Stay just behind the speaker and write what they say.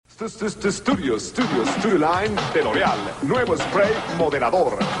Studio Line de L'Oreal. Nuevo spray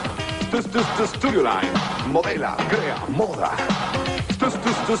moderador. Studio Line. Modela, crea, moda.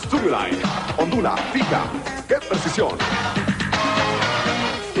 Studio Line. Ondula, fija. ¡Qué precisión!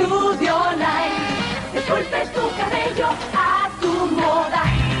 Studio Line. Esculpe tu cabello a tu moda.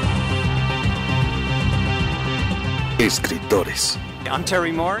 Escritores. I'm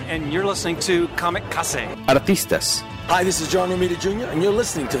Terry Moore, and you're listening to Kamikaze. Artistas. Hi, this is John Romita Jr., and you're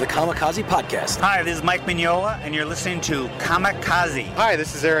listening to the Kamikaze Podcast. Hi, this is Mike Mignola, and you're listening to Kamikaze. Hi,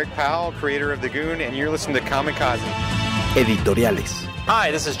 this is Eric Powell, creator of The Goon, and you're listening to Kamikaze. Editoriales.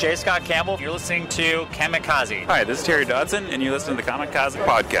 Hi, this is J. Scott Campbell. You're listening to Kamikaze. Hi, this is Terry Dodson, and you're listening to the Kamikaze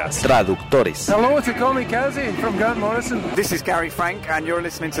Podcast. Traductores. Hello, it's Kamikaze from Grant Morrison. This is Gary Frank, and you're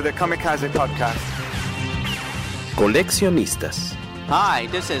listening to the Kamikaze Podcast. Coleccionistas. Hi,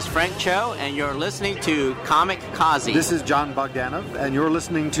 this is Frank Cho, and you're listening to Kamikaze. This is John Bogdanov, and you're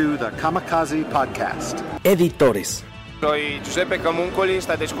listening to the Kamikaze Podcast. Editores. Soy Giuseppe Camuncoli,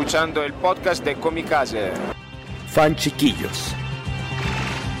 state escuchando el podcast de Kamikaze. Fan chiquillos.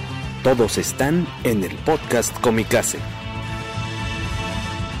 Todos están en el podcast Kamikaze.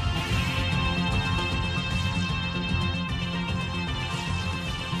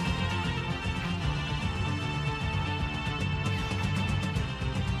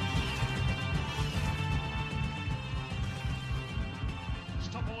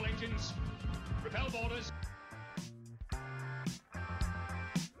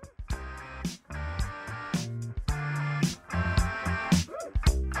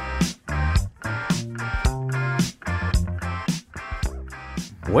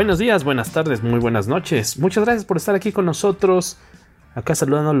 Buenos días, buenas tardes, muy buenas noches. Muchas gracias por estar aquí con nosotros. Acá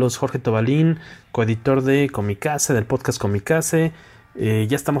saludándolos Jorge Tobalín, coeditor de Kamikaze, del podcast Kamikaze.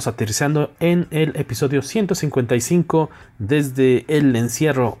 Ya estamos aterrizando en el episodio 155 desde el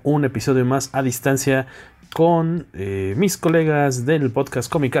encierro. Un episodio más a distancia con mis colegas del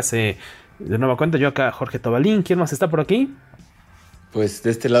podcast Kamikaze. De nueva cuenta, yo acá Jorge Tobalín. ¿Quién más está por aquí? Pues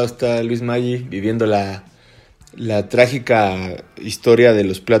de este lado está Luis Maggi viviendo la trágica historia de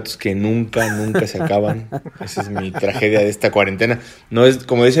los platos que nunca se acaban. Esa es mi tragedia de esta cuarentena. No es,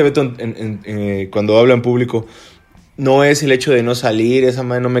 como dice Beto cuando habla en público, no es el hecho de no salir, esa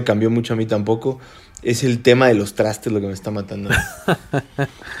madre no me cambió mucho a mí tampoco. Es el tema de los trastes lo que me está matando.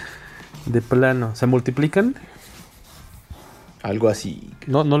 De plano, ¿se multiplican? Algo así.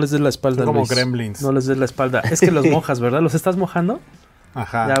 No les des la espalda, como Luis. gremlins. No les des la espalda. Es que los mojas, ¿verdad? ¿Los estás mojando?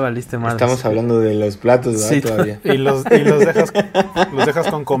 Ajá. Ya valiste madre. Estamos hablando de los platos, ¿verdad? Sí, todavía. Y los dejas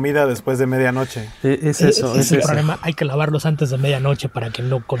con comida después de medianoche. Es eso. Es el problema. Hay que lavarlos antes de medianoche para que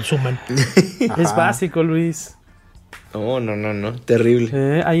no consuman. Es básico, Luis. No.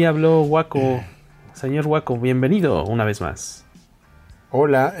 Terrible. Ahí habló Waco. Señor Waco, bienvenido una vez más.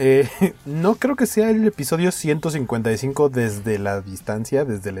 Hola. No creo que sea el episodio 155 desde la distancia,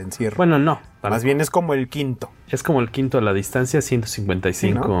 desde el encierro. Bueno, no. Más bien es como el quinto. Es como el quinto a la distancia, 155.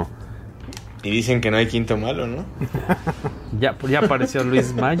 Sí, ¿no? Y dicen que no hay quinto malo, ¿no? Ya apareció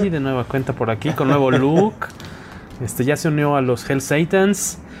Luis Maggi de nueva cuenta por aquí con nuevo look. Ya se unió a los Hell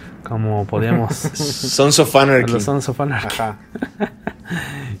Satans, como podíamos. Sons of Anarchy. Los Sons of Anarchy. Ajá.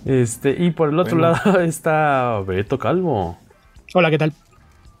 Y por el otro lado está Beto Calvo. Hola, ¿qué tal?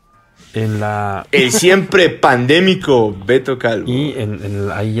 El siempre pandémico Beto Calvo. Y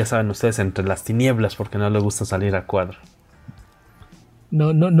ahí ya saben ustedes, entre las tinieblas, porque no le gusta salir a cuadro.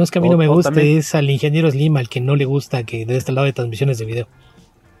 No es que a mí no me guste, también, es al ingeniero Slim al que no le gusta que de este lado de transmisiones de video.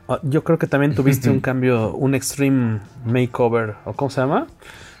 Yo creo que también tuviste un cambio, un extreme makeover, ¿o cómo se llama?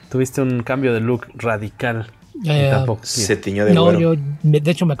 Tuviste un cambio de look radical. Tampoco se tiñó de No, güero.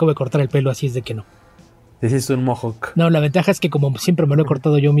 de hecho me acabo de cortar el pelo, así es de que no. Hiciste un mohawk. No, la ventaja es que como siempre me lo he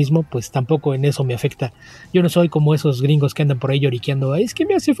cortado yo mismo, pues tampoco en eso me afecta. Yo no soy como esos gringos que andan por ahí lloriqueando. Es que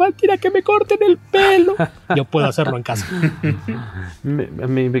me hace falta ir a que me corten el pelo. Yo puedo hacerlo en casa.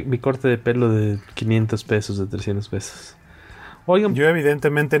 Mi corte de pelo de 500 pesos, de 300 pesos. Oigan, yo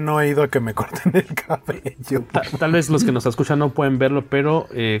evidentemente no he ido a que me corten el cabello. Tal vez los que nos escuchan no pueden verlo, pero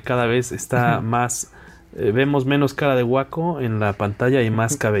cada vez está más... vemos menos cara de Waco en la pantalla y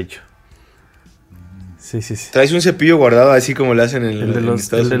más cabello. Sí. Traes un cepillo guardado así como lo hacen en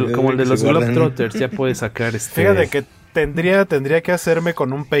Estados Unidos. Como el de los Globetrotters, ya puedes sacar Fíjate que tendría que hacerme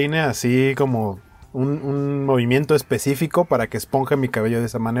con un peine así como un movimiento específico para que esponje mi cabello de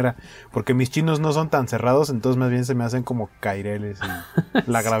esa manera, porque mis chinos no son tan cerrados, entonces más bien se me hacen como caireles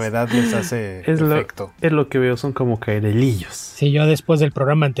y la gravedad les hace efecto. Es lo que veo, son como cairelillos. Sí, yo después del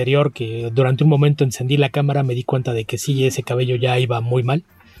programa anterior, que durante un momento encendí la cámara, me di cuenta de que sí, ese cabello ya iba muy mal.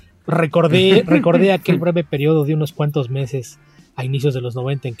 Recordé aquel breve periodo de unos cuantos meses a inicios de los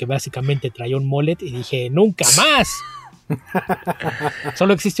 90 en que básicamente traía un mullet y dije, ¡nunca más!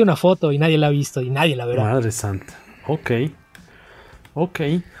 Solo existe una foto y nadie la ha visto y nadie la verá. Madre santa. Ok.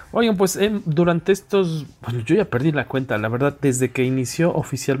 Oigan, pues durante estos... Bueno, yo ya perdí la cuenta, la verdad, desde que inició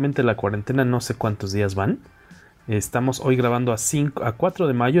oficialmente la cuarentena, no sé cuántos días van. Estamos hoy grabando a 4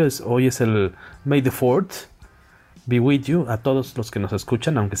 de mayo, hoy es el May the 4th. Be with you a todos los que nos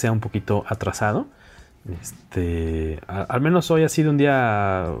escuchan, aunque sea un poquito atrasado. Al menos hoy ha sido un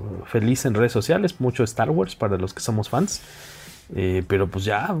día feliz en redes sociales, mucho Star Wars para los que somos fans. Pero pues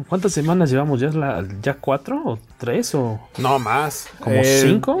ya, ¿cuántas semanas llevamos? ¿Ya 4 o 3 o...? No, más. ¿Como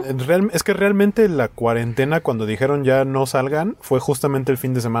 5? Es que realmente la cuarentena, cuando dijeron ya no salgan, fue justamente el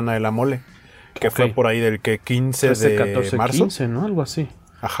fin de semana de la mole. Que fue por ahí del que 15 de 14, marzo. 15, ¿no? Algo así.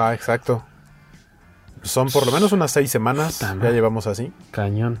 Ajá, exacto. Son por lo menos unas 6 semanas. Ya llevamos así.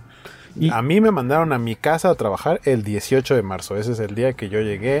 Cañón. A mí me mandaron a mi casa a trabajar el 18 de marzo. Ese es el día que yo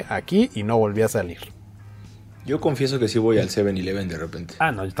llegué aquí y no volví a salir. Yo confieso que sí voy al 7-Eleven de repente.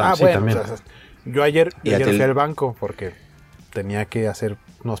 No, yo también. O sea, yo ayer fui al banco porque tenía que hacer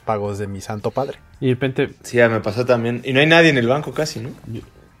unos pagos de mi santo padre. Y de repente... Sí, ya me pasó también. Y no hay nadie en el banco casi, ¿no?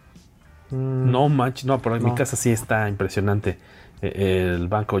 No manches, no, pero en mi casa sí está impresionante el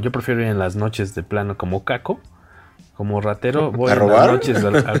banco. Yo prefiero ir en las noches de plano como caco, como ratero. Voy en las noches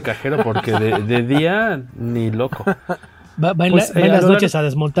al cajero porque de día ni loco. Va en las noches a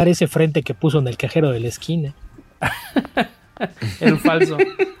desmontar ese frente que puso en el cajero de la esquina. El falso.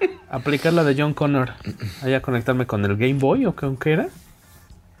 Aplicar la de John Connor. Allá conectarme con el Game Boy o con qué era.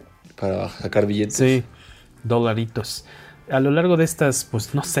 Para sacar billetes. Sí, $. A lo largo de estas,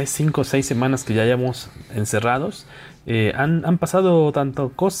 pues no sé, 5 o 6 semanas que ya llevamos encerrados, han pasado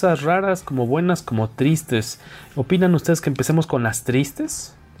tanto cosas raras como buenas como tristes. ¿Opinan ustedes que empecemos con las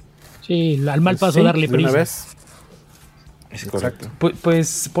tristes? Sí, al mal paso darle prisa. Una vez. Es correcto.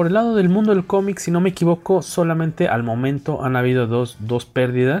 Pues por el lado del mundo del cómic, si no me equivoco, solamente al momento han habido dos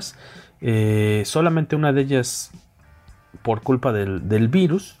pérdidas. Solamente una de ellas por culpa del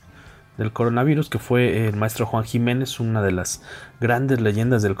virus, del coronavirus, que fue el maestro Juan Jiménez, una de las grandes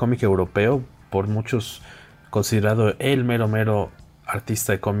leyendas del cómic europeo, por muchos considerado el mero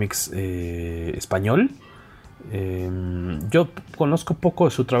artista de cómics español. Yo conozco poco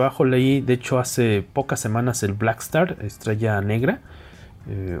de su trabajo, leí de hecho hace pocas semanas el Black Star, Estrella Negra,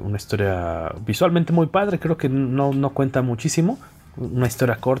 una historia visualmente muy padre, creo que no cuenta muchísimo, una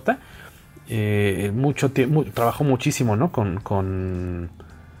historia corta, trabajó muchísimo, ¿no? con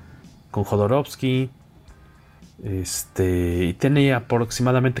Jodorowsky, y tiene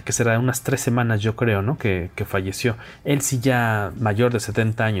aproximadamente que será unas 3 semanas, yo creo, ¿no? Que falleció. Él sí ya mayor de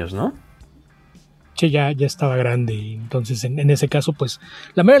 70 años, ¿no? Sí, ya estaba grande. Entonces, en ese caso, pues,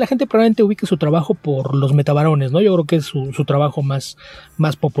 la mayoría de la gente probablemente ubique su trabajo por los Metabarones, ¿no? Yo creo que es su trabajo más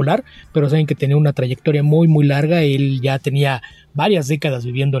popular, pero saben que tenía una trayectoria muy, muy larga. Él ya tenía varias décadas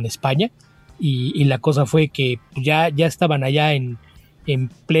viviendo en España y la cosa fue que ya estaban allá en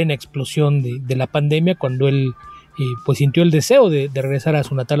plena explosión de la pandemia, cuando él pues sintió el deseo de regresar a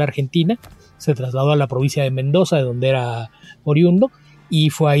su natal Argentina. Se trasladó a la provincia de Mendoza, de donde era oriundo, y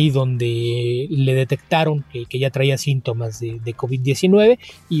fue ahí donde le detectaron que ya traía síntomas de COVID-19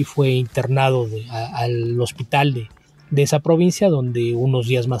 y fue internado al hospital de esa provincia, donde unos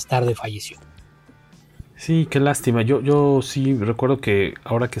días más tarde falleció. Sí, qué lástima. Yo sí recuerdo que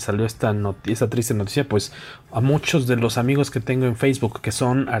ahora que salió esta triste noticia, pues a muchos de los amigos que tengo en Facebook que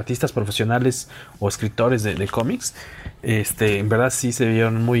son artistas profesionales o escritores de cómics, en verdad sí se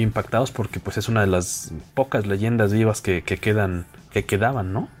vieron muy impactados porque pues es una de las pocas leyendas vivas que quedaban,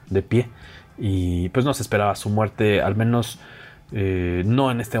 ¿no? De pie. Y pues no se esperaba su muerte, al menos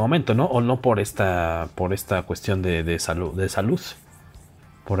no en este momento, ¿no? O no por esta cuestión de salud.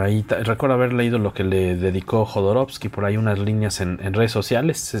 Por ahí recuerdo haber leído lo que le dedicó Jodorowsky, por ahí unas líneas en redes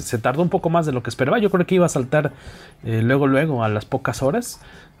sociales. Se tardó un poco más de lo que esperaba. Yo creo que iba a saltar luego a las pocas horas,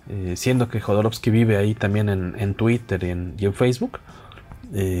 siendo que Jodorowsky vive ahí también en Twitter y en Facebook.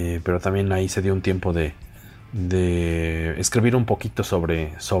 Pero también ahí se dio un tiempo de escribir un poquito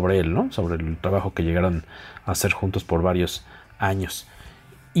sobre él, ¿no? Sobre el trabajo que llegaron a hacer juntos por varios años.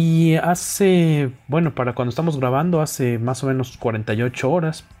 Y para cuando estamos grabando, hace más o menos 48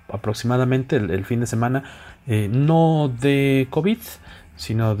 horas aproximadamente, el fin de semana, no de COVID,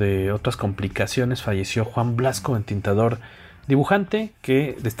 sino de otras complicaciones, falleció Juan Blasco, entintador dibujante,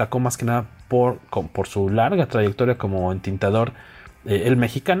 que destacó más que nada por su larga trayectoria como entintador, el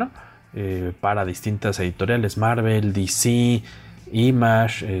mexicano, para distintas editoriales, Marvel, DC,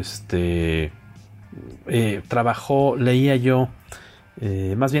 Image, trabajó, leía yo,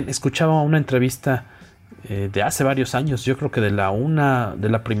 más bien escuchaba una entrevista de hace varios años. Yo creo que de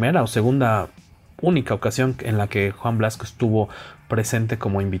la primera o segunda única ocasión en la que Juan Blasco estuvo presente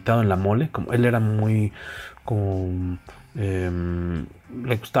como invitado en La Mole. Como él era muy como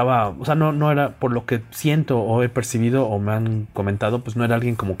le gustaba, o sea, no era, por lo que siento o he percibido o me han comentado, pues no era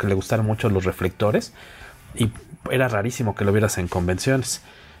alguien como que le gustaran mucho los reflectores, y era rarísimo que lo vieras en convenciones.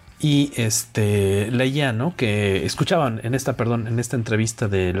 Y leía, ¿no? Que escuchaban en esta entrevista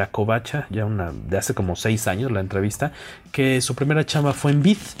de La Covacha, ya de hace como 6 años la entrevista, que su primera chamba fue en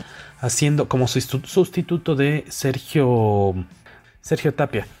Vid, haciendo como sustituto de Sergio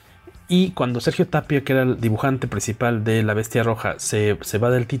Tapia. Y cuando Sergio Tapia, que era el dibujante principal de La Bestia Roja, se va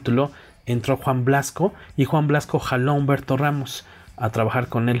del título, entró Juan Blasco, y Juan Blasco jaló a Humberto Ramos a trabajar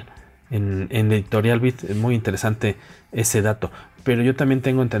con él en Editorial Vid. Es muy interesante ese dato. Pero yo también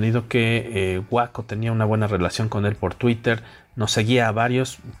tengo entendido que Guaco tenía una buena relación con él por Twitter, nos seguía a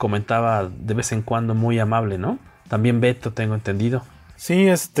varios, comentaba de vez en cuando, muy amable, ¿no? También Beto, tengo entendido. Sí,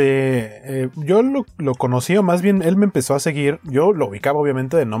 yo lo conocí, o más bien él me empezó a seguir. Yo lo ubicaba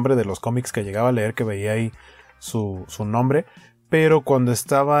obviamente de nombre de los cómics que llegaba a leer, que veía ahí su nombre, pero cuando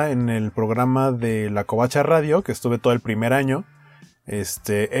estaba en el programa de La Covacha Radio, que estuve todo el primer año,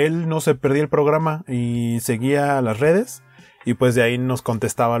 él no se perdía el programa y seguía las redes, y pues de ahí nos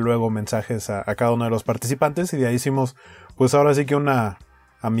contestaba luego mensajes a cada uno de los participantes, y de ahí hicimos pues ahora sí que una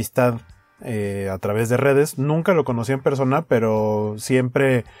amistad a través de redes. Nunca lo conocí en persona, pero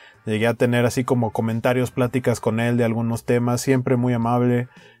siempre llegué a tener así como comentarios, pláticas con él de algunos temas, siempre muy amable,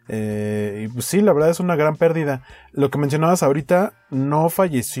 y pues sí, la verdad es una gran pérdida. Lo que mencionabas ahorita, no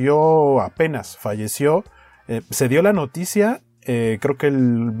falleció apenas, falleció, se dio la noticia creo que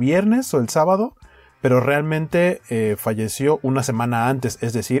el viernes o el sábado, pero realmente falleció una semana antes,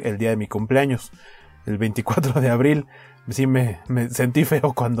 es decir, el día de mi cumpleaños, el 24 de abril. Sí me sentí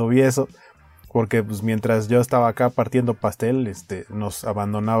feo cuando vi eso, porque pues mientras yo estaba acá partiendo pastel, nos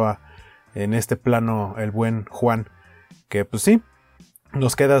abandonaba en este plano el buen Juan, que pues sí,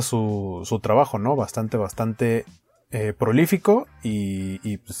 nos queda su trabajo, ¿no? Bastante prolífico,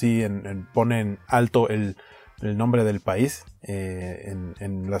 y pues sí, pone en alto el nombre del país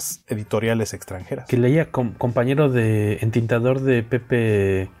en las editoriales extranjeras. Que leía compañero de entintador de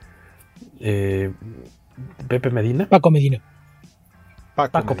Pepe Medina. Paco Medina.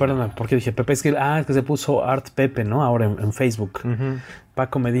 Paco, perdona, porque dije Pepe, es que se puso Art Pepe, ¿no? Ahora en Facebook. Uh-huh.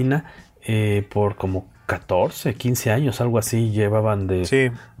 Paco Medina, por como 14, 15 años, algo así, llevaban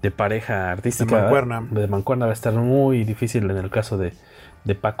de pareja artística. De mancuerna. Va a estar muy difícil en el caso de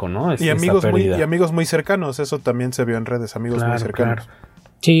Paco, ¿no? Y amigos muy cercanos, eso también se vio en redes, amigos muy cercanos. Claro.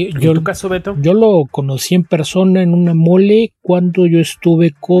 Sí, ¿En tu caso, Beto? Yo lo conocí en persona en una mole cuando yo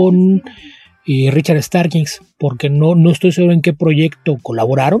estuve con Richard Starkings, porque no estoy seguro en qué proyecto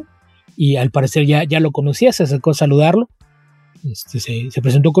colaboraron, y al parecer ya lo conocía, se acercó a saludarlo, se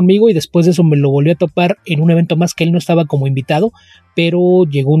presentó conmigo, y después de eso me lo volví a topar en un evento más que él no estaba como invitado, pero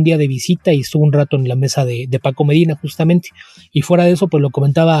llegó un día de visita y estuvo un rato en la mesa de Paco Medina justamente, y fuera de eso pues lo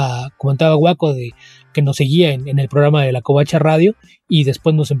comentaba Guaco, de que nos seguía en el programa de La Covacha Radio, y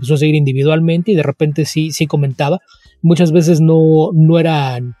después nos empezó a seguir individualmente, y de repente sí comentaba. Muchas veces no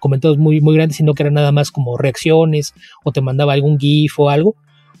eran comentarios muy, muy grandes, sino que eran nada más como reacciones, o te mandaba algún GIF o algo,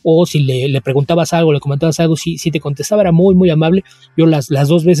 o si le preguntabas algo, le comentabas algo, si te contestaba era muy, muy amable. Yo las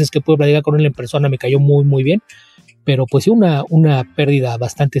 2 veces que pude platicar con él en persona me cayó muy, muy bien, pero pues sí, una pérdida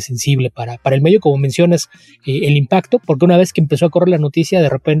bastante sensible para el medio, como mencionas, el impacto, porque una vez que empezó a correr la noticia, de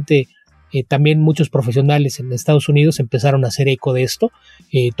repente también muchos profesionales en Estados Unidos empezaron a hacer eco de esto.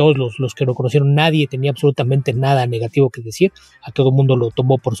 Todos los que lo conocieron, nadie tenía absolutamente nada negativo que decir. A todo el mundo lo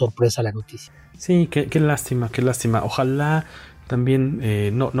tomó por sorpresa la noticia. Sí, qué lástima. Ojalá también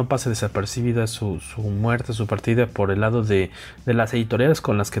no pase desapercibida su muerte, su partida, por el lado de las editoriales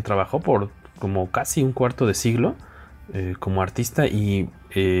con las que trabajó por como casi un cuarto de siglo como artista, y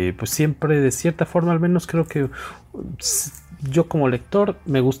pues siempre, de cierta forma, al menos creo que yo como lector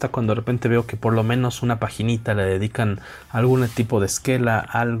me gusta cuando de repente veo que por lo menos una paginita le dedican a algún tipo de esquela,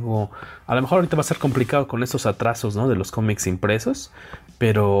 algo. A lo mejor ahorita va a ser complicado con estos atrasos, ¿no?, de los cómics impresos,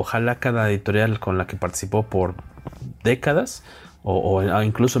 pero ojalá cada editorial con la que participó por décadas, o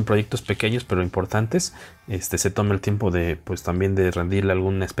incluso en proyectos pequeños pero importantes, se tome el tiempo de, pues, también de rendirle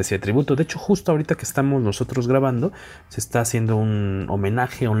alguna especie de tributo. De hecho, justo ahorita que estamos nosotros grabando, se está haciendo un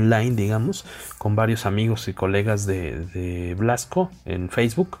homenaje online, digamos, con varios amigos y colegas de Blasco en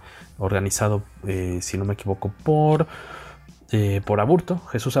Facebook, organizado, si no me equivoco, por Aburto,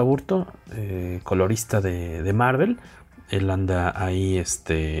 Jesús Aburto, colorista de Marvel. Él anda ahí,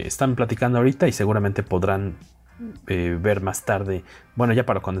 están platicando ahorita, y seguramente podrán ver más tarde. Bueno, ya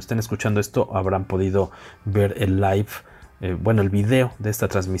para cuando estén escuchando esto habrán podido ver el live, el video de esta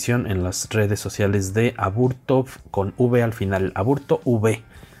transmisión en las redes sociales de Aburto con V al final, Aburto V,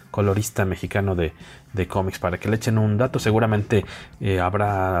 colorista mexicano de cómics, para que le echen un dato. Seguramente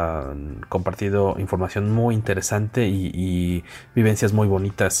habrá compartido información muy interesante y vivencias muy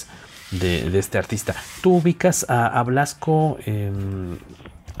bonitas de este artista. ¿Tú ubicas a Blasco,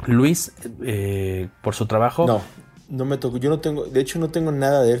 Luis, por su trabajo? No me tocó. Yo no tengo, de hecho no tengo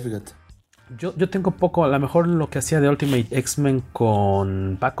nada de él, fíjate. Yo tengo poco, a lo mejor lo que hacía de Ultimate X-Men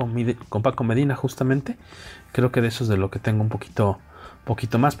con Paco Medina, justamente. Creo que de eso es de lo que tengo un poquito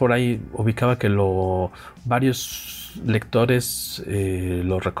más. Por ahí ubicaba que varios lectores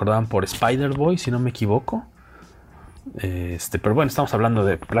lo recordaban por Spider-Boy, si no me equivoco. Pero bueno, estamos hablando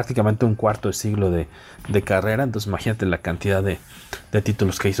de prácticamente un cuarto de siglo de carrera, entonces imagínate la cantidad de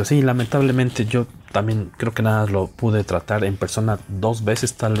títulos que hizo. Sí, lamentablemente yo también creo que nada lo pude tratar en persona 2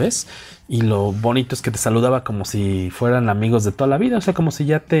 veces tal vez, y lo bonito es que te saludaba como si fueran amigos de toda la vida, o sea, como si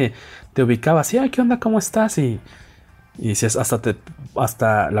ya te ubicabas y, ay, ¿qué onda? ¿Cómo estás? Y si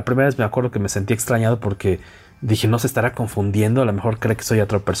hasta la primera vez me acuerdo que me sentí extrañado porque dije, no se estará confundiendo, a lo mejor cree que soy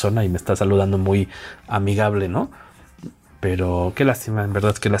otra persona y me está saludando muy amigable, ¿no? Pero qué lástima, en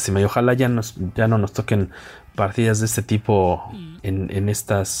verdad, qué lástima. Y ojalá ya no nos toquen partidas de este tipo en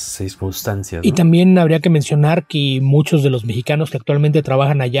estas circunstancias, ¿no? Y también habría que mencionar que muchos de los mexicanos que actualmente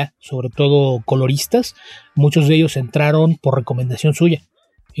trabajan allá, sobre todo coloristas, muchos de ellos entraron por recomendación suya.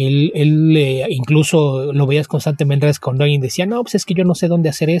 Él incluso lo veías constantemente en redes cuando alguien decía, no, pues es que yo no sé dónde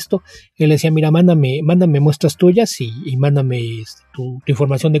hacer esto. Él decía, mira, mándame muestras tuyas y mándame tu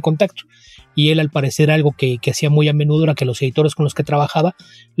información de contacto. Y él, al parecer, algo que hacía muy a menudo era que los editores con los que trabajaba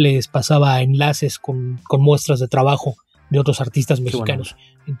les pasaba enlaces con muestras de trabajo de otros artistas mexicanos.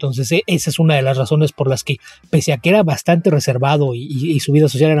 Bueno. Entonces esa es una de las razones por las que, pese a que era bastante reservado y su vida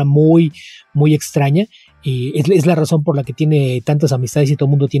social era muy, muy extraña, es la razón por la que tiene tantas amistades y todo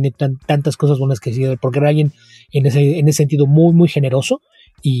el mundo tiene tantas cosas buenas que decir, porque era alguien en ese sentido muy, muy generoso,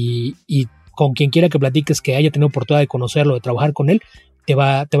 y con quien quiera que platiques que haya tenido oportunidad de conocerlo, de trabajar con él, te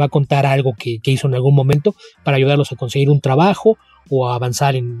va a contar algo que hizo en algún momento para ayudarlos a conseguir un trabajo o a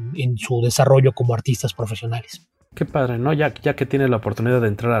avanzar en su desarrollo como artistas profesionales. Qué padre, ¿no? Ya que tienes la oportunidad de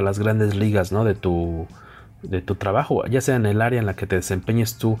entrar a las grandes ligas, ¿no? De tu trabajo, ya sea en el área en la que te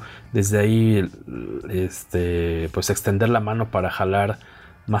desempeñes tú, desde ahí pues extender la mano para jalar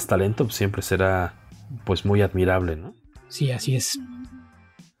más talento, pues siempre será pues muy admirable, ¿no? Sí, así es.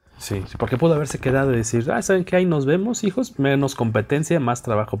 Sí, porque pudo haberse quedado y decir, ¿saben qué? Ahí nos vemos, hijos, menos competencia, más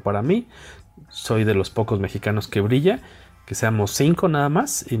trabajo para mí, soy de los pocos mexicanos que brilla, que seamos 5 nada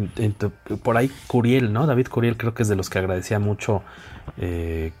más, y por ahí Curiel, ¿no? David Curiel creo que es de los que agradecía mucho,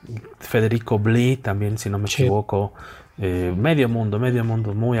 Federico Blee también, si no me equivoco, medio mundo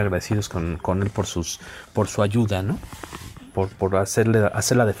muy agradecidos con él por su ayuda, ¿no? Por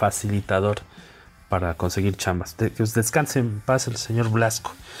hacerla de facilitador para conseguir chambas. Que descanse en paz el señor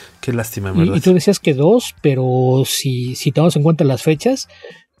Blasco. Qué lástima, ¿verdad? Y tú decías que 2, pero si tomamos en cuenta las fechas,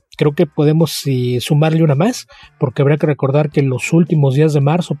 creo que podemos sumarle una más, porque habrá que recordar que en los últimos días de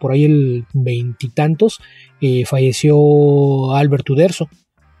marzo, por ahí el 20 y tantos, falleció Albert Uderzo,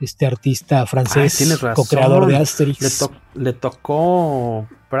 este artista francés, co-creador de Asterix. Le tocó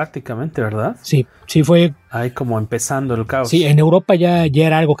prácticamente, ¿verdad? Sí fue ahí como empezando el caos. Sí, en Europa ya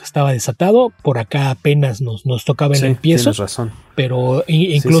era algo que estaba desatado, por acá apenas nos tocaba el empiezo. Tienes razón. Pero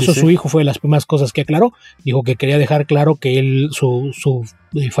incluso su hijo fue de las primeras cosas que aclaró. Dijo que quería dejar claro que su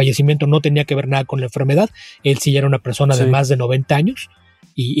fallecimiento no tenía que ver nada con la enfermedad. Él sí ya era una persona de más de 90 años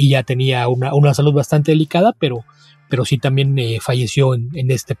y ya tenía una salud bastante delicada, pero sí también falleció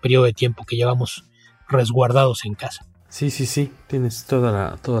en este periodo de tiempo que llevamos resguardados en casa. Sí, tienes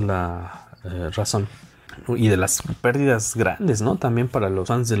toda la razón. Y de las pérdidas grandes, ¿no? También para los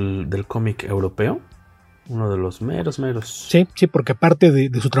fans del cómic europeo. Uno de los meros. Sí, porque aparte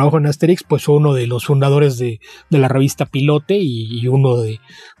de su trabajo en Asterix, pues fue uno de los fundadores de la revista Pilote y uno de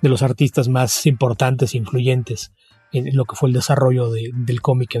los artistas más importantes e influyentes en lo que fue el desarrollo del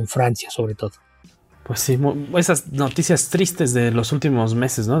cómic en Francia, sobre todo. Pues sí, esas noticias tristes de los últimos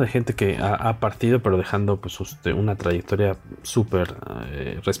meses, ¿no? De gente que ha partido, pero dejando pues una trayectoria súper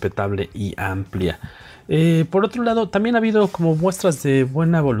respetable y amplia. Por otro lado, también ha habido como muestras de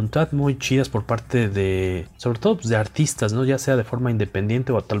buena voluntad muy chidas por parte sobre todo pues de artistas, ¿no? Ya sea de forma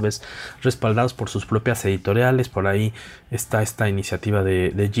independiente o tal vez respaldados por sus propias editoriales. Por ahí está esta iniciativa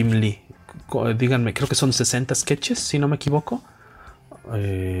de Jim Lee. Díganme, creo que son 60 sketches, si no me equivoco.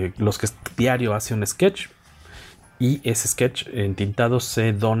 Los que diario hace un sketch y ese sketch entintado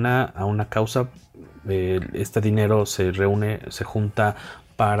se dona a una causa este dinero se junta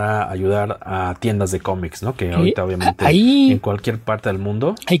para ayudar a tiendas de cómics, ¿no? Que ahorita obviamente en cualquier parte del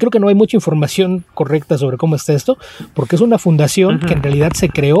mundo. Ahí creo que no hay mucha información correcta sobre cómo está esto, porque es una fundación que en realidad se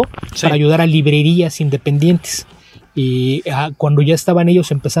creó para ayudar a librerías independientes. Y cuando ya estaban ellos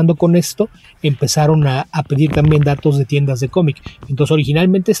empezando con esto, empezaron a pedir también datos de tiendas de cómic. Entonces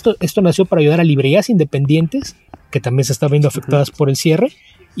originalmente esto nació para ayudar a librerías independientes, que también se estaban viendo afectadas por el cierre.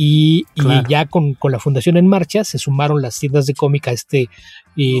 Y ya con la fundación en marcha se sumaron las tiendas de cómic a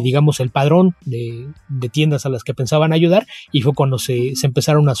digamos el padrón de tiendas a las que pensaban ayudar, y fue cuando se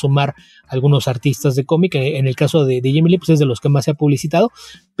empezaron a sumar algunos artistas de cómic. En el caso de Jim Lee, pues es de los que más se ha publicitado,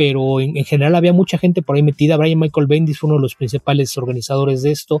 pero en general había mucha gente por ahí metida. Brian Michael Bendis fue uno de los principales organizadores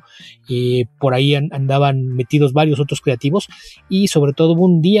de esto, por ahí andaban metidos varios otros creativos, y sobre todo hubo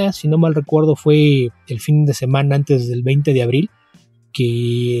un día, si no mal recuerdo fue el fin de semana antes del 20 de abril,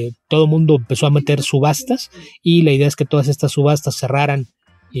 que todo el mundo empezó a meter subastas, y la idea es que todas estas subastas cerraran,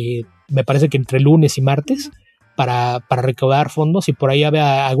 me parece que entre lunes y martes, para recaudar fondos, y por ahí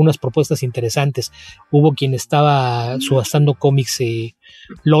había algunas propuestas interesantes. Hubo quien estaba subastando cómics,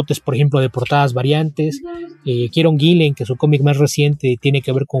 lotes, por ejemplo, de portadas variantes. Kieron Gillen, que su cómic más reciente tiene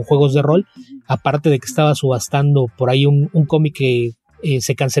que ver con juegos de rol, aparte de que estaba subastando por ahí un cómic que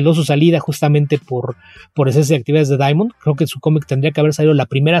se canceló su salida justamente por exceso de actividades de Diamond. Creo que su cómic tendría que haber salido la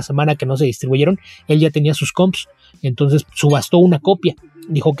primera semana que no se distribuyeron. Él ya tenía sus comps, entonces subastó una copia.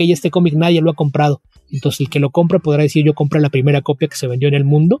 Dijo, ok, este cómic nadie lo ha comprado, entonces el que lo compre podrá decir yo compré la primera copia que se vendió en el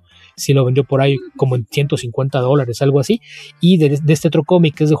mundo. Si lo vendió por ahí como en $150, algo así. Y de este otro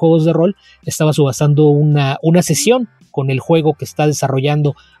cómic que es de juegos de rol, estaba subastando una sesión con el juego que está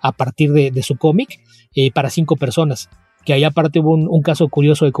desarrollando a partir de su cómic, para 5 personas. Que ahí aparte hubo un caso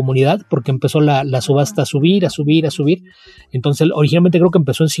curioso de comunidad, porque empezó la subasta a subir. Entonces originalmente creo que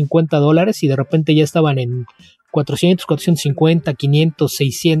empezó en $50 y de repente ya estaban en 400, 450, 500,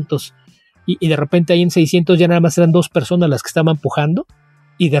 600, y de repente ahí en 600 ya nada más eran 2 personas las que estaban empujando,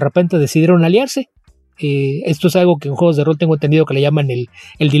 y de repente decidieron aliarse. Esto es algo que en juegos de rol tengo entendido que le llaman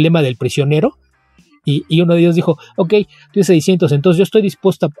el dilema del prisionero. Y uno de ellos dijo, ok, tú dices 600, entonces yo estoy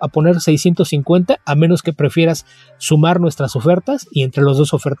dispuesto a poner 650, a menos que prefieras sumar nuestras ofertas y entre los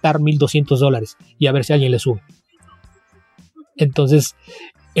dos ofertar $1,200 y a ver si alguien le sube. Entonces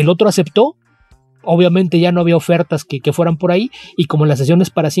el otro aceptó. Obviamente ya no había ofertas que fueran por ahí, y como las sesiones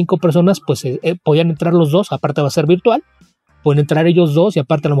para 5 personas, pues podían entrar los dos, aparte va a ser virtual, pueden entrar ellos dos, y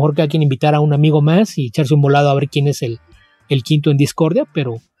aparte a lo mejor cada quien invitar a un amigo más y echarse un volado a ver quién es el quinto en discordia,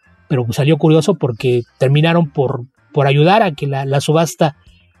 pero salió curioso porque terminaron por ayudar a que la subasta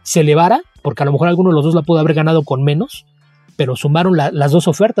se elevara, porque a lo mejor alguno de los dos la pudo haber ganado con menos, pero sumaron las dos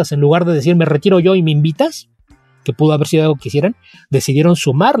ofertas. En lugar de decir me retiro yo y me invitas, que pudo haber sido algo que hicieran, decidieron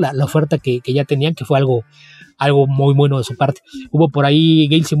sumar la oferta que ya tenían, que fue algo muy bueno de su parte. Hubo por ahí,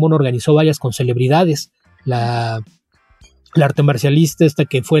 Gail Simone organizó varias con celebridades. La arte marcialista esta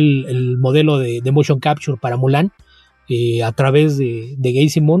que fue el modelo de motion capture para Mulan, a través de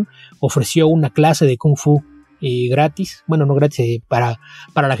Gail Simone ofreció una clase de Kung Fu gratis, bueno, no gratis, para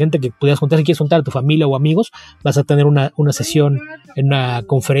la gente que pudieras juntar. Si quieres juntar a tu familia o amigos, vas a tener una sesión en una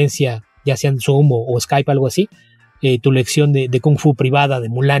conferencia, ya sea en Zoom o Skype, algo así, tu lección de Kung Fu privada de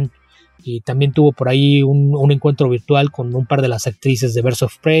Mulan. Y también tuvo por ahí un encuentro virtual con un par de las actrices de Birds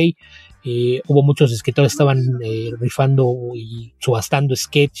of Prey. Hubo muchos escritores que estaban rifando y subastando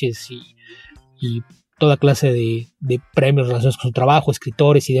sketches y toda clase de premios relacionados con su trabajo,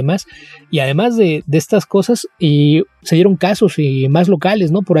 escritores y demás. Y además de estas cosas, se dieron casos más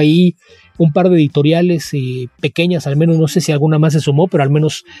locales, ¿no? Por ahí un par de editoriales pequeñas, al menos, no sé si alguna más se sumó, pero al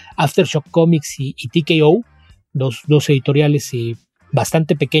menos Aftershock Comics y TKO, dos editoriales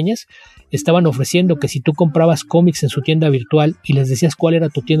bastante pequeñas, estaban ofreciendo que si tú comprabas cómics en su tienda virtual y les decías cuál era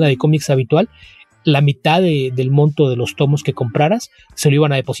tu tienda de cómics habitual, la mitad del monto de los tomos que compraras se lo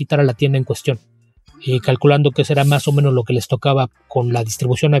iban a depositar a la tienda en cuestión. Calculando que eso era más o menos lo que les tocaba con la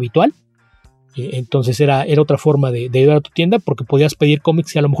distribución habitual. Entonces era otra forma de ayudar a tu tienda, porque podías pedir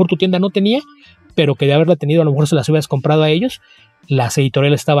cómics que a lo mejor tu tienda no tenía, pero que de haberla tenido a lo mejor se las hubieras comprado a ellos. Las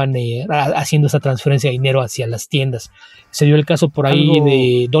editoriales estaban haciendo esa transferencia de dinero hacia las tiendas. Se dio el caso por ahí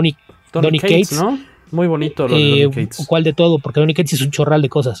de Donny Cates, ¿no? Muy bonito lo de Donny Cates. ¿Cuál de todo? Porque Donny Cates es un chorral de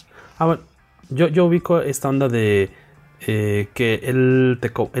cosas. Bueno, yo ubico esta onda de que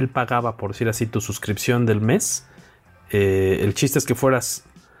él pagaba, por decir así, tu suscripción del mes. El chiste es que fueras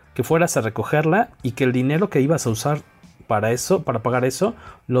a recogerla y que el dinero que ibas a usar para pagar eso,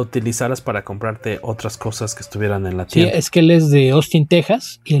 lo utilizaras para comprarte otras cosas que estuvieran en la tienda. Sí, es que él es de Austin,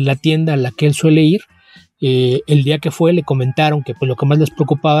 Texas, y en la tienda a la que él suele ir el día que fue le comentaron que pues lo que más les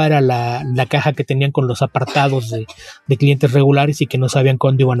preocupaba era la caja que tenían con los apartados de clientes regulares y que no sabían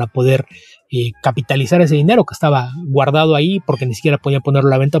cuándo iban a poder capitalizar ese dinero que estaba guardado ahí porque ni siquiera podían ponerlo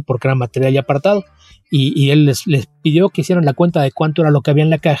a la venta porque era material ya apartado. Y él les pidió que hicieran la cuenta de cuánto era lo que había en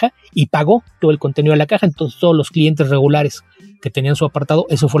la caja y pagó todo el contenido de la caja. Entonces todos los clientes regulares que tenían su apartado,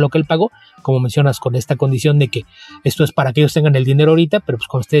 eso fue lo que él pagó, como mencionas, con esta condición de que esto es para que ellos tengan el dinero ahorita, pero pues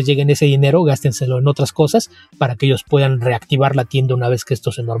cuando ustedes lleguen ese dinero, gástenselo en otras cosas para que ellos puedan reactivar la tienda una vez que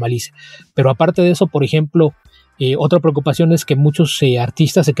esto se normalice. Pero aparte de eso, por ejemplo, otra preocupación es que muchos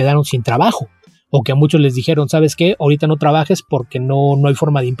artistas se quedaron sin trabajo, o que a muchos les dijeron, ¿sabes qué? Ahorita no trabajes porque no hay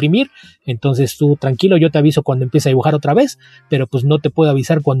forma de imprimir, entonces tú tranquilo, yo te aviso cuando empiece a dibujar otra vez, pero pues no te puedo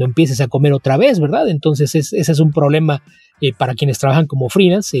avisar cuando empieces a comer otra vez, ¿verdad? Entonces ese es un problema para quienes trabajan como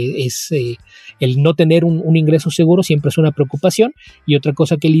freelance, el no tener un ingreso seguro siempre es una preocupación. Y otra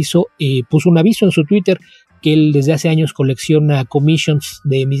cosa que él hizo, puso un aviso en su Twitter que él desde hace años colecciona commissions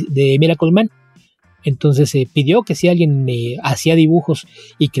de Miracle Man. Entonces pidió que si alguien hacía dibujos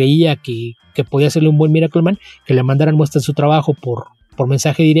y creía que podía hacerle un buen Miracle Man, que le mandaran muestras de su trabajo por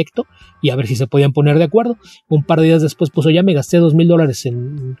mensaje directo y a ver si se podían poner de acuerdo. Un par de días después puso, ya me gasté $2,000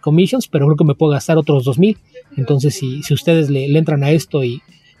 en commissions, pero creo que me puedo gastar otros 2,000. Entonces si ustedes le entran a esto y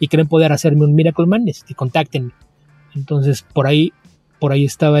creen poder hacerme un Miracle Man, contacten. Entonces por ahí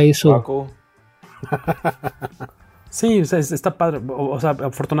estaba eso. Paco. Sí, o sea, está padre. O sea,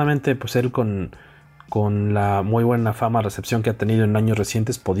 afortunadamente pues él con la muy buena fama, recepción que ha tenido en años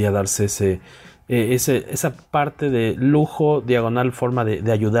recientes, podía darse esa parte de lujo, diagonal forma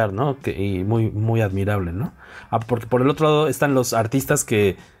de ayudar, ¿no? Y muy, muy admirable, ¿no? Porque por el otro lado están los artistas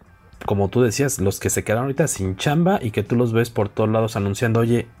que, como tú decías, los que se quedaron ahorita sin chamba y que tú los ves por todos lados anunciando,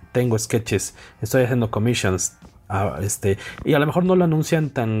 oye, tengo sketches, estoy haciendo commissions, y a lo mejor no lo anuncian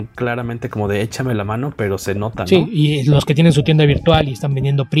tan claramente como de échame la mano, pero se nota, ¿no? Sí, y los que tienen su tienda virtual y están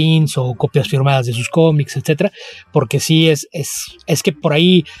vendiendo prints o copias firmadas de sus cómics, etcétera, porque sí es que por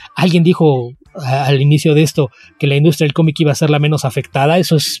ahí alguien dijo al inicio de esto que la industria del cómic iba a ser la menos afectada.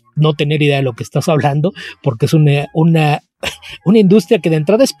 Eso es no tener idea de lo que estás hablando, porque es una industria que de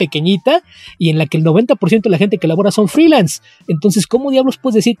entrada es pequeñita y en la que el 90% de la gente que labora son freelance. Entonces, ¿cómo diablos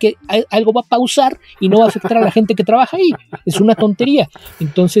puedes decir que algo va a pausar y no va a afectar a la gente que trabaja ahí? Es una tontería.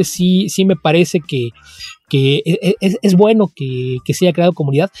 Entonces sí me parece que es bueno que se haya creado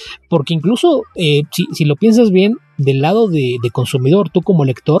comunidad, porque incluso si lo piensas bien, del lado de consumidor, tú como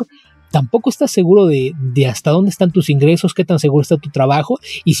lector tampoco estás seguro de hasta dónde están tus ingresos, qué tan seguro está tu trabajo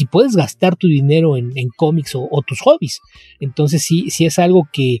y si puedes gastar tu dinero en cómics o tus hobbies. Entonces sí es algo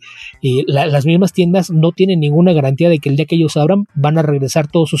que las mismas tiendas no tienen ninguna garantía de que el día que ellos abran van a regresar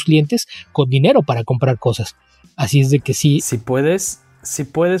todos sus clientes con dinero para comprar cosas. Así es de que sí. Si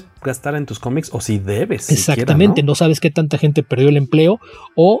puedes gastar en tus cómics o si debes. Exactamente, siquiera, ¿no? No sabes qué tanta gente perdió el empleo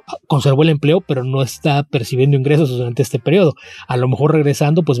o conservó el empleo pero no está percibiendo ingresos durante este periodo. A lo mejor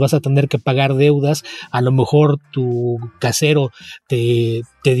regresando pues vas a tener que pagar deudas, a lo mejor tu casero te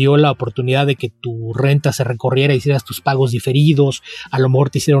dio la oportunidad de que tu renta se recorriera y hicieras tus pagos diferidos, a lo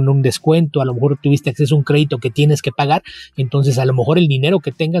mejor te hicieron un descuento, a lo mejor tuviste acceso a un crédito que tienes que pagar, entonces a lo mejor el dinero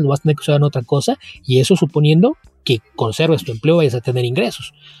que tengas lo vas a tener que usar en otra cosa y eso suponiendo que conserves tu empleo vayas a tener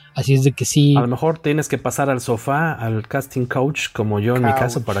ingresos. Así es de que sí. A lo mejor tienes que pasar al sofá, al casting couch, como yo en mi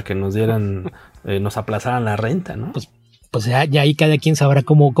caso, para que nos dieran, nos aplazaran la renta, ¿no? Pues ya ahí cada quien sabrá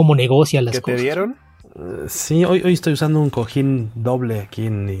cómo negocia las cosas. ¿Qué te dieron? Sí, hoy estoy usando un cojín doble aquí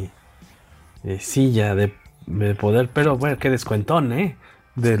en mi silla de poder, pero bueno, qué descuentón,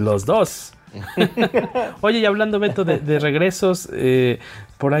 de los dos. Oye, y hablando, Beto, de regresos,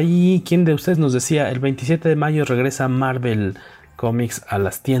 por ahí, ¿quién de ustedes nos decía? El 27 de mayo regresa Marvel Comics a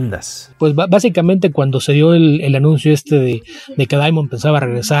las tiendas. Pues básicamente cuando se dio el anuncio de que Diamond pensaba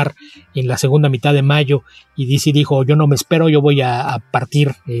regresar en la segunda mitad de mayo y DC dijo, yo no me espero, yo voy a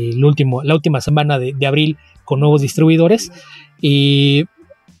partir la última semana de abril con nuevos distribuidores, y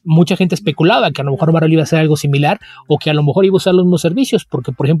mucha gente especulaba que a lo mejor Marvel iba a hacer algo similar o que a lo mejor iba a usar los mismos servicios,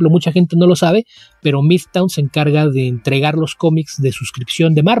 porque por ejemplo mucha gente no lo sabe, pero Midtown se encarga de entregar los cómics de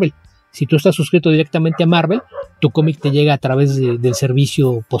suscripción de Marvel. Si tú estás suscrito directamente a Marvel, tu cómic te llega a través del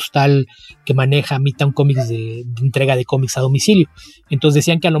servicio postal que maneja Midtown Comics de entrega de cómics a domicilio. Entonces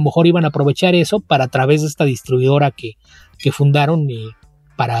decían que a lo mejor iban a aprovechar eso para, a través de esta distribuidora que fundaron,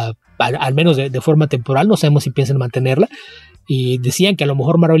 para al menos de forma temporal, no sabemos si piensan mantenerla, y decían que a lo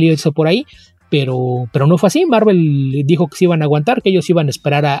mejor Marvel iba a irse por ahí, pero no fue así. Marvel dijo que se iban a aguantar, que ellos iban a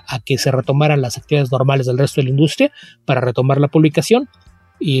esperar a que se retomaran las actividades normales del resto de la industria para retomar la publicación.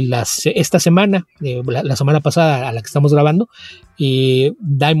 Y esta semana, la semana pasada a la que estamos grabando,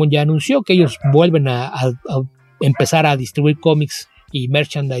 Diamond ya anunció que ellos vuelven a empezar a distribuir cómics y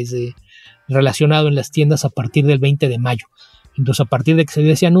merchandise relacionado en las tiendas a partir del 20 de mayo. Entonces, a partir de que se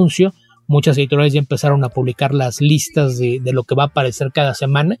dio ese anuncio, muchas editoriales ya empezaron a publicar las listas de lo que va a aparecer cada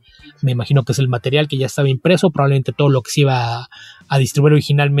semana. Me imagino que es el material que ya estaba impreso, probablemente todo lo que se iba a distribuir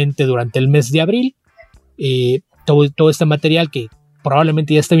originalmente durante el mes de abril. Todo este material que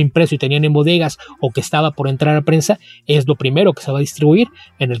probablemente ya estaba impreso y tenían en bodegas o que estaba por entrar a prensa, es lo primero que se va a distribuir.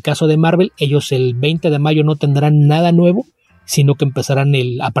 En el caso de Marvel, ellos el 20 de mayo no tendrán nada nuevo, sino que empezarán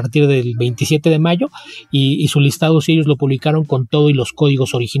a partir del 27 de mayo y su listado sí ellos lo publicaron con todo y los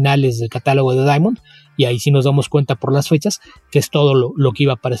códigos originales del catálogo de Diamond, y ahí sí nos damos cuenta por las fechas que es todo lo que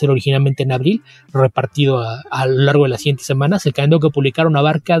iba a aparecer originalmente en abril, repartido a lo largo de las siguientes semanas. El calendario que publicaron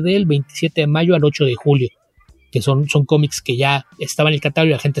abarca del 27 de mayo al 8 de julio, que son cómics que ya estaban en el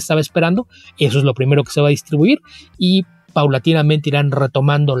catálogo y la gente estaba esperando. Eso es lo primero que se va a distribuir, y paulatinamente irán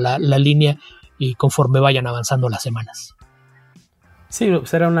retomando la línea y conforme vayan avanzando las semanas. Sí,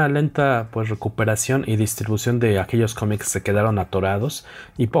 será una lenta pues recuperación y distribución de aquellos cómics que se quedaron atorados,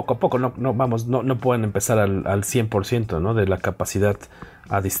 y poco a poco no pueden empezar al 100%, ¿no? De la capacidad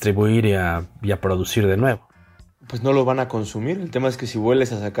a distribuir y a producir de nuevo. Pues no lo van a consumir. El tema es que si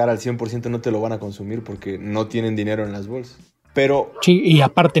vuelves a sacar al 100% no te lo van a consumir porque no tienen dinero en las bolsas. Pero sí, y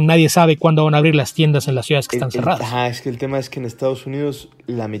aparte nadie sabe cuándo van a abrir las tiendas en las ciudades que están cerradas. Es que el tema es que en Estados Unidos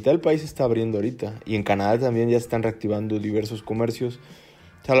la mitad del país está abriendo ahorita, y en Canadá también ya están reactivando diversos comercios.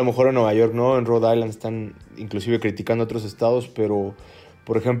 O sea, a lo mejor en Nueva York no, en Rhode Island están inclusive criticando a otros estados, pero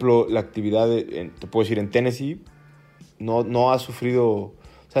por ejemplo la actividad, te puedo decir, en Tennessee no ha sufrido, o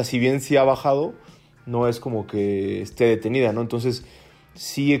sea, si bien sí ha bajado, no es como que esté detenida, ¿no? Entonces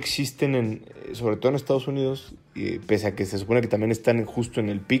sí existen, sobre todo en Estados Unidos, pese a que se supone que también están justo en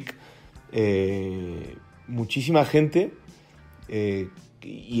el peak, muchísima gente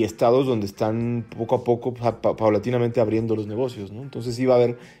y estados donde están poco a poco, paulatinamente abriendo los negocios, ¿no? Entonces sí va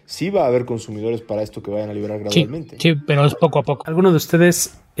a haber consumidores para esto que vayan a liberar gradualmente. Sí, pero es poco a poco. ¿Alguno de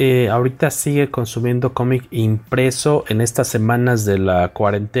ustedes ahorita sigue consumiendo cómic impreso en estas semanas de la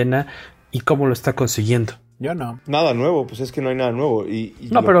cuarentena, y cómo lo está consiguiendo? Yo no. Nada nuevo, pues es que no hay nada nuevo.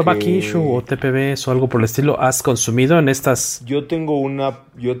 No, pero back issue o TPBs o algo por el estilo, ¿has consumido en estas? Yo tengo un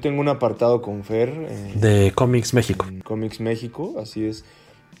apartado con Fer. De Comics México. Comics México, así es,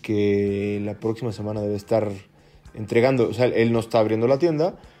 que la próxima semana debe estar entregando. O sea, él no está abriendo la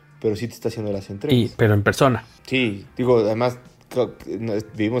tienda, pero sí te está haciendo las entregas. Pero en persona. Sí, digo, además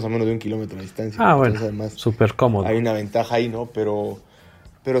vivimos a menos de 1 kilómetro de distancia. Ah, bueno, súper cómodo. Hay una ventaja ahí, ¿no?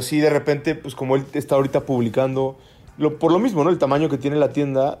 Pero sí, de repente, pues como él está ahorita publicando, por lo mismo, ¿no? El tamaño que tiene la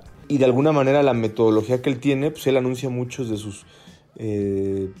tienda y de alguna manera la metodología que él tiene, pues él anuncia muchos de sus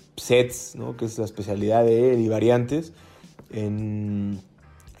sets, ¿no? Que es la especialidad de él, y variantes en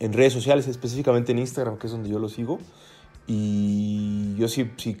redes sociales, específicamente en Instagram, que es donde yo lo sigo. Y yo si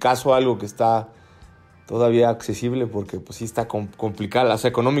caso algo que está todavía accesible, porque pues sí está complicada, o sea,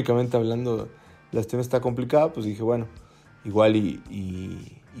 económicamente hablando, la tienda está complicada, pues dije, bueno, igual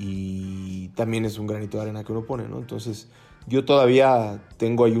y también es un granito de arena que uno pone, ¿no? Entonces yo todavía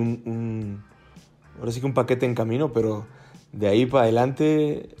tengo ahí ahora sí que un paquete en camino, pero de ahí para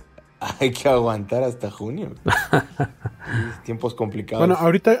adelante hay que aguantar hasta junio. Tiempos complicados. Bueno,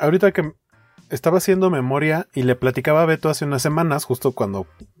 ahorita que estaba haciendo memoria y le platicaba a Beto hace unas semanas, justo cuando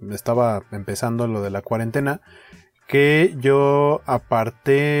estaba empezando lo de la cuarentena, que yo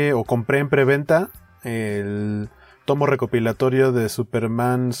aparté o compré en preventa el tomo recopilatorio de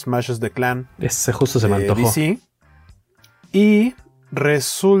Superman Smashes the Clan. Ese justo se me antojó. DC. Y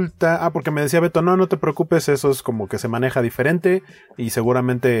resulta... porque me decía Beto, no te preocupes, eso es como que se maneja diferente y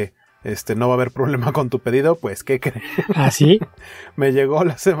seguramente no va a haber problema con tu pedido. Pues, ¿qué crees? ¿Ah, sí? Me llegó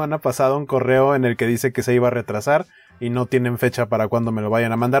la semana pasada un correo en el que dice que se iba a retrasar y no tienen fecha para cuándo me lo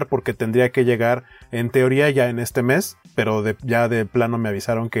vayan a mandar, porque tendría que llegar en teoría ya en este mes, pero ya de plano me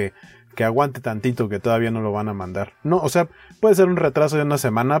avisaron que aguante tantito, que todavía no lo van a mandar. No, o sea, puede ser un retraso de una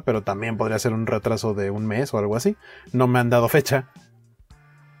semana, pero también podría ser un retraso de un mes o algo así. No me han dado fecha.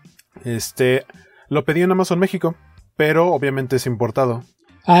 Lo pedí en Amazon México, pero obviamente es importado.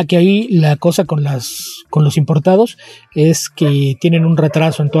 Que ahí la cosa con los importados es que tienen un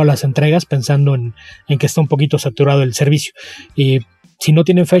retraso en todas las entregas, pensando en que está un poquito saturado el servicio. Si no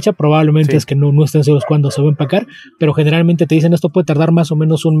tienen fecha, probablemente es que no estén seguros cuándo se va a empacar, pero generalmente te dicen esto puede tardar más o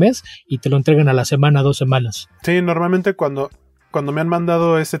menos un mes y te lo entregan a la semana, 2 semanas. Sí, normalmente cuando me han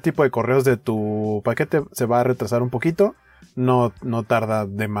mandado ese tipo de correos de tu paquete se va a retrasar un poquito, no tarda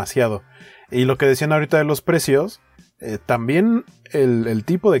demasiado. Y lo que decían ahorita de los precios, también el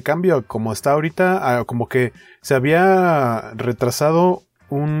tipo de cambio como está ahorita, como que se había retrasado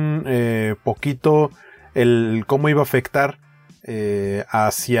un poquito el cómo iba a afectar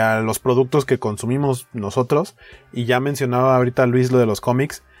hacia los productos que consumimos nosotros. Y ya mencionaba ahorita Luis lo de los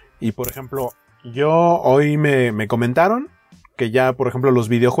cómics. Y por ejemplo, yo hoy me comentaron que ya, por ejemplo, los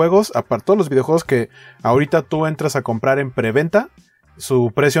videojuegos, aparte de los videojuegos que ahorita tú entras a comprar en preventa,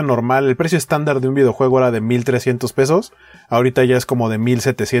 su precio normal, el precio estándar de un videojuego era de 1,300 pesos, ahorita ya es como de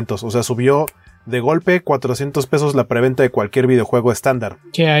 1,700, o sea, subió de golpe 400 pesos la preventa de cualquier videojuego estándar.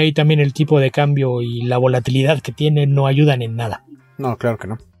 Que ahí también el tipo de cambio y la volatilidad que tiene no ayudan en nada. No, claro que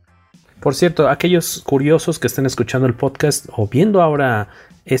no. Por cierto, aquellos curiosos que estén escuchando el podcast o viendo ahora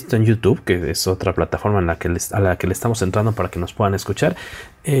esto en YouTube, que es otra plataforma a la que le estamos entrando para que nos puedan escuchar,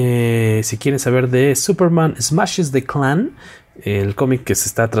 si quieren saber de Superman Smashes the Clan, el cómic que se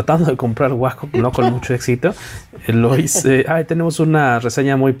está tratando de comprar Waco, no con mucho éxito, lo hice. Tenemos una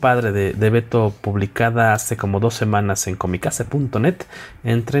reseña muy padre de Beto publicada hace como 2 semanas en comicase.net.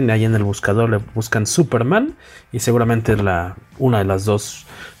 Entren ahí en el buscador, le buscan Superman y seguramente es una de las 2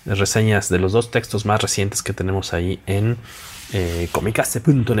 reseñas de los 2 textos más recientes que tenemos ahí en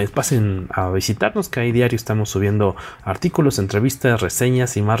comicase.net. Pasen a visitarnos, que ahí diario estamos subiendo artículos, entrevistas,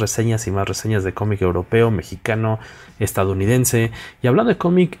 reseñas y más reseñas de cómic europeo, mexicano, estadounidense. Y hablando de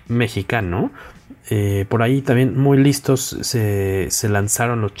cómic mexicano, por ahí también muy listos se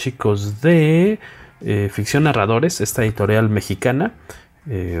lanzaron los chicos de Ficción Narradores, esta editorial mexicana,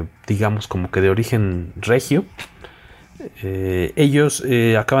 digamos como que de origen regio. Ellos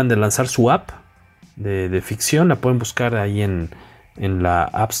acaban de lanzar su app de ficción, la pueden buscar ahí en la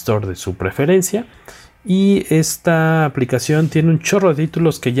App Store de su preferencia, y esta aplicación tiene un chorro de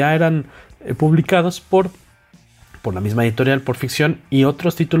títulos que ya eran publicados por la misma editorial, por ficción, y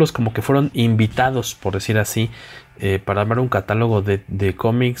otros títulos como que fueron invitados, por decir así, para armar un catálogo de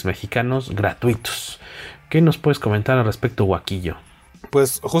cómics mexicanos gratuitos. ¿Qué nos puedes comentar al respecto, Guaquillo?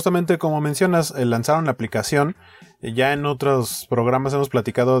 Pues justamente como mencionas, lanzaron la aplicación. Ya en otros programas hemos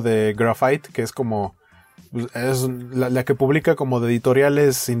platicado de Graphite, que es como es la que publica como de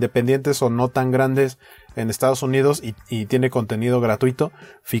editoriales independientes o no tan grandes en Estados Unidos y tiene contenido gratuito.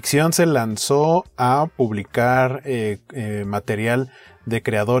 Ficción se lanzó a publicar material de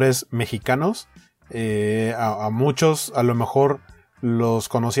creadores mexicanos. A muchos a lo mejor los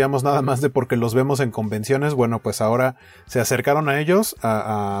conocíamos nada más de porque los vemos en convenciones. Bueno, pues ahora se acercaron a ellos,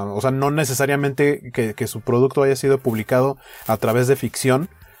 o sea, no necesariamente que su producto haya sido publicado a través de ficción,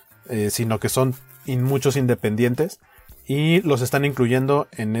 sino que son muchos independientes y los están incluyendo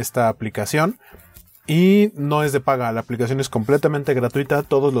en esta aplicación. Y no es de paga, la aplicación es completamente gratuita,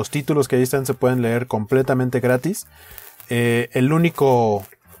 todos los títulos que ahí están se pueden leer completamente gratis. El único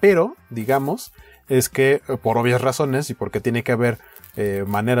pero, digamos, es que por obvias razones y porque tiene que haber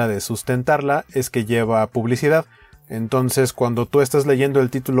manera de sustentarla, es que lleva publicidad. Entonces cuando tú estás leyendo el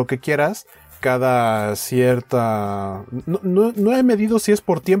título que quieras, cada cierta... No he medido si es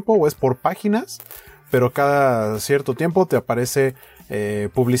por tiempo o es por páginas, pero cada cierto tiempo te aparece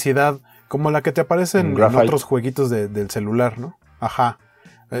publicidad como la que te aparece en otros jueguitos del celular, ¿no? Ajá.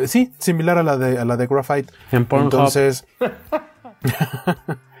 Sí, similar a la de Graphite. En Pornhub. Entonces...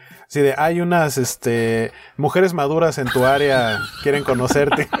 Sí, hay unas mujeres maduras en tu área, quieren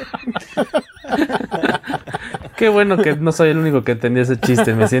conocerte. Qué bueno que no soy el único que entendía ese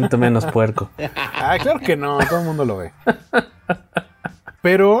chiste, me siento menos puerco. Claro que no, todo el mundo lo ve.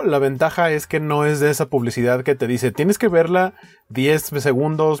 Pero la ventaja es que no es de esa publicidad que te dice, tienes que verla 10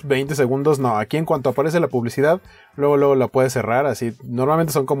 segundos, 20 segundos. No, aquí en cuanto aparece la publicidad, luego la puedes cerrar. Así,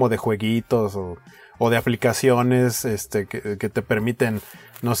 normalmente son como de jueguitos o de aplicaciones que te permiten,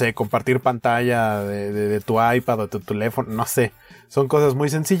 no sé, compartir pantalla de tu iPad o de tu teléfono, no sé. Son cosas muy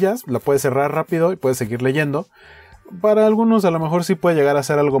sencillas, la puedes cerrar rápido y puedes seguir leyendo. Para algunos a lo mejor sí puede llegar a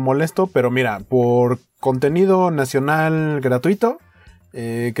ser algo molesto, pero mira, por contenido nacional gratuito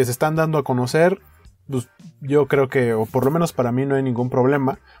que se están dando a conocer, pues yo creo que, o por lo menos para mí, no hay ningún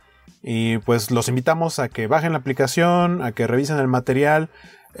problema. Y pues los invitamos a que bajen la aplicación, a que revisen el material.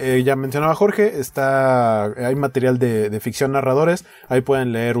 Ya mencionaba Jorge, hay material de ficción narradores, ahí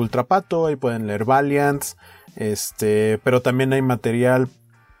pueden leer Ultrapato, ahí pueden leer Valiants, pero también hay material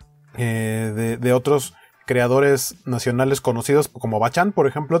de otros creadores nacionales conocidos, como Bachan, por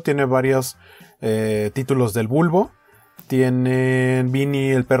ejemplo, tiene varios títulos del Bulbo, tienen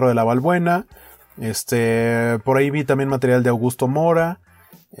Vini, el perro de la Balbuena, por ahí vi también material de Augusto Mora.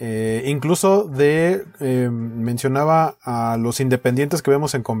 Incluso mencionaba a los independientes que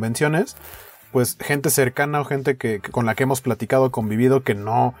vemos en convenciones, pues gente cercana o gente con la que hemos platicado, convivido, que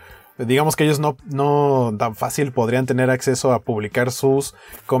no digamos que ellos no tan fácil podrían tener acceso a publicar sus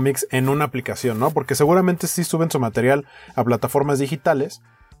cómics en una aplicación, ¿no? Porque seguramente sí suben su material a plataformas digitales,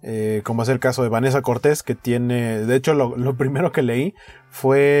 como es el caso de Vanessa Cortés, que tiene, de hecho lo primero que leí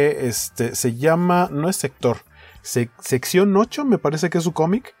fue, se llama, no es Sector, Sección 8 me parece que es su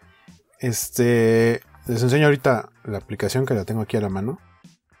cómic. Les enseño ahorita la aplicación que la tengo aquí a la mano,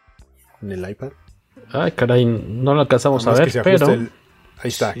 en el iPad. Ay, caray, no lo alcanzamos a ver, pero... Ahí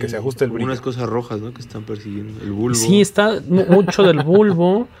está, sí, que se ajuste el brillo. Unas cosas rojas, ¿no? Que están persiguiendo. El bulbo. Sí, está mucho del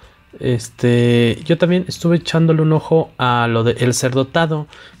bulbo. Yo también estuve echándole un ojo a lo de El Cerdotado,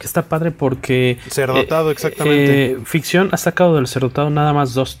 que está padre porque... Cerdotado, exactamente. Ficción ha sacado del Cerdotado nada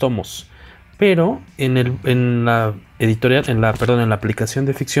más 2 tomos. Pero en la editorial, en la aplicación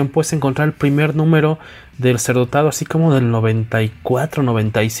de Ficción puedes encontrar el primer número del Cerdotado, así como del 94,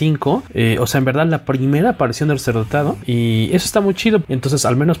 95. O sea, en verdad, la primera aparición del Cerdotado. Y eso está muy chido. Entonces,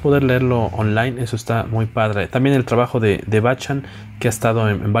 al menos poder leerlo online, eso está muy padre. También el trabajo de Bachan, que ha estado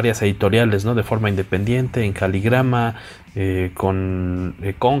en varias editoriales, ¿no? De forma independiente, en Caligrama, con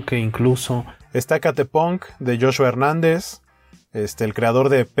Conque incluso. Está Catepunk, de Joshua Hernández. El creador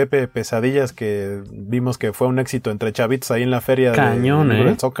de Pepe Pesadillas, que vimos que fue un éxito entre chavitos ahí en la feria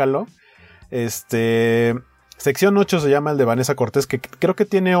del Zócalo. Sección 8 se llama el de Vanessa Cortés, que creo que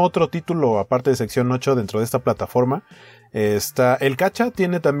tiene otro título aparte de Sección 8 dentro de esta plataforma. Está El Cacha,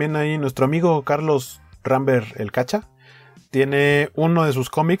 tiene también ahí nuestro amigo Carlos Rambert El Cacha. Tiene uno de sus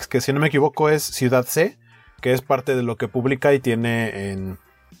cómics, que si no me equivoco es Ciudad C, que es parte de lo que publica y tiene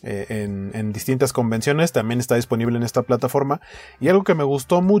en distintas convenciones. También está disponible en esta plataforma. Y algo que me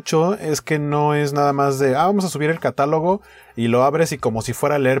gustó mucho es que no es nada más de vamos a subir el catálogo y lo abres y como si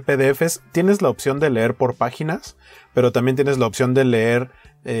fuera a leer PDFs. Tienes la opción de leer por páginas, pero también tienes la opción de leer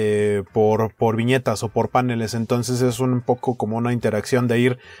por viñetas o por paneles. Entonces es un poco como una interacción de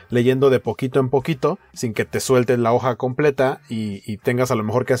ir leyendo de poquito en poquito sin que te suelten la hoja completa y tengas a lo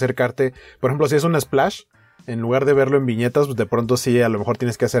mejor que acercarte. Por ejemplo, si es un splash, en lugar de verlo en viñetas, pues de pronto sí, a lo mejor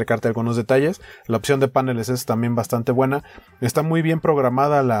tienes que acercarte a algunos detalles. La opción de paneles es también bastante buena. Está muy bien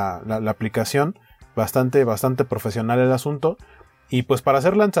programada la aplicación. Bastante profesional el asunto. Y pues para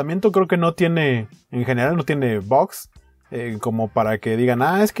hacer lanzamiento creo que en general no tiene bugs. Como para que digan,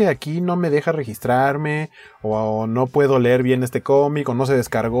 es que aquí no me deja registrarme. O no puedo leer bien este cómic. O no se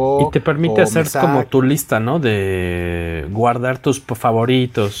descargó. Y te permite hacer como tu lista, ¿no? De guardar tus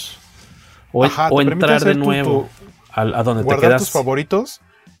favoritos. O entrar de nuevo a donde te quedas. Guardar tus favoritos.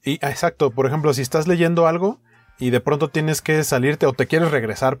 Y exacto, por ejemplo, si estás leyendo algo y de pronto tienes que salirte o te quieres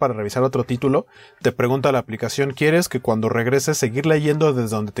regresar para revisar otro título, te pregunta la aplicación, ¿quieres que cuando regreses seguir leyendo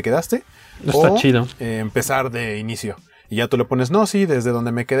desde donde te quedaste? Está chido. Empezar de inicio. Y ya tú le pones, no, sí, desde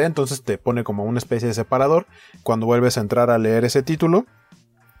donde me quedé. Entonces te pone como una especie de separador. Cuando vuelves a entrar a leer ese título,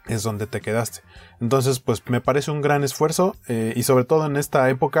 es donde te quedaste. Entonces, pues me parece un gran esfuerzo. Y sobre todo en esta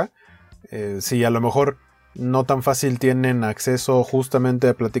época, si a lo mejor no tan fácil tienen acceso,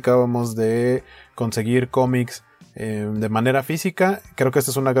 justamente platicábamos de conseguir cómics de manera física, creo que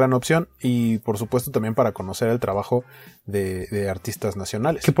esta es una gran opción y por supuesto también para conocer el trabajo de artistas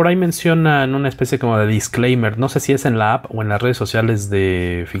nacionales. Que por ahí mencionan una especie como de disclaimer, no sé si es en la app o en las redes sociales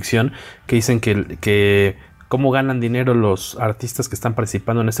de Ficción, que dicen que cómo ganan dinero los artistas que están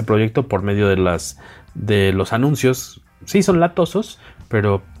participando en este proyecto por medio de los anuncios. Sí, son latosos,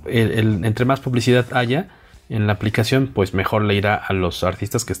 pero entre más publicidad haya en la aplicación, pues mejor le irá a los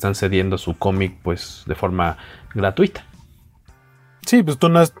artistas que están cediendo su cómic pues de forma gratuita. Sí, pues tú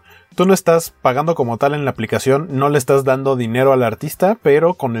no estás pagando como tal en la aplicación, no le estás dando dinero al artista,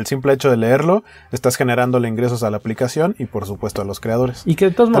 pero con el simple hecho de leerlo, estás generándole ingresos a la aplicación y por supuesto a los creadores. Y que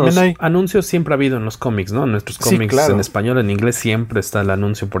de todos modos, anuncios siempre ha habido en los cómics, ¿no? En nuestros cómics, sí, claro. En español, en inglés siempre está el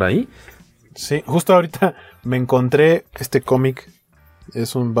anuncio por ahí. Sí, justo ahorita me encontré este cómic.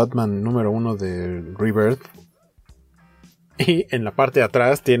 Es un Batman número 1 de Rebirth. Y en la parte de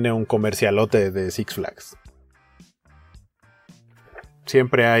atrás tiene un comercialote de Six Flags.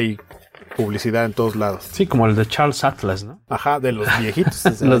 Siempre hay publicidad en todos lados. Sí, como el de Charles Atlas, ¿no? Ajá, de los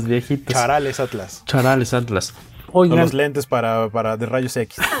viejitos. Los viejitos. Charales Atlas. Charales Atlas. Oigan. Los lentes para de rayos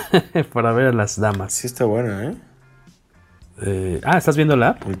X. Para ver a las damas. Sí está buena, ¿eh? ¿Estás viendo la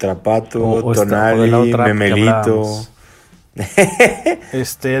app? Ultrapato, Tonali, Memelito.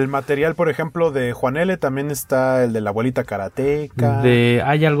 El material, por ejemplo, de Juan L. también está el de la abuelita karateca.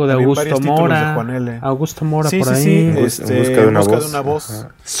 Hay algo de Augusto Mora. Augusto Mora por ahí. Sí. En busca de una voz.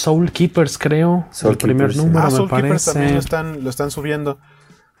 Soul Keepers, creo. El primer número, me Soul parece. Keepers también lo están subiendo.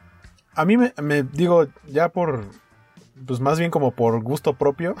 A mí me digo, ya pues más bien como por gusto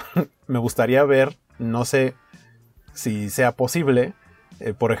propio, me gustaría ver, no sé si sea posible,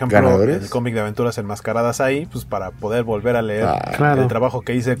 por ejemplo, ¿Ganadores? el cómic de Aventuras Enmascaradas ahí, pues para poder volver a leer el trabajo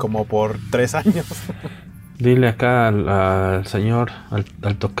que hice como por 3 años. Dile acá al señor,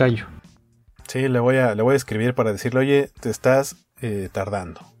 al tocayo. Sí, le voy a escribir para decirle, oye, te estás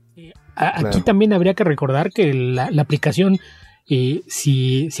tardando. Aquí también habría que recordar que la aplicación,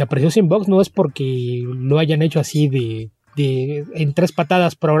 si apareció sin box, no es porque lo hayan hecho así en 3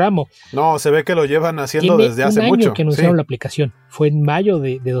 patadas programa. No, se ve que lo llevan haciendo desde hace mucho. Tiene un año que anunciaron la aplicación. Fue en mayo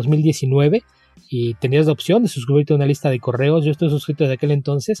de 2019 y tenías la opción de suscribirte a una lista de correos. Yo estoy suscrito desde aquel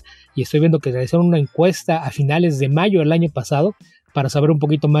entonces y estoy viendo que realizaron una encuesta a finales de mayo del año pasado para saber un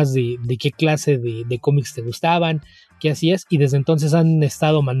poquito más de qué clase de cómics te gustaban, qué hacías, y desde entonces han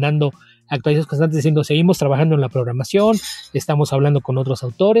estado mandando actualizaciones constantes diciendo seguimos trabajando en la programación, estamos hablando con otros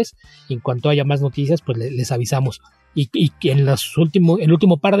autores, y en cuanto haya más noticias pues les avisamos. Y en el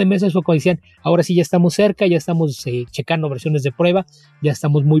último par de meses fue cuando decían, ahora sí ya estamos cerca, ya estamos checando versiones de prueba, ya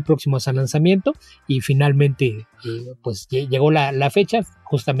estamos muy próximos al lanzamiento, y finalmente pues llegó la fecha,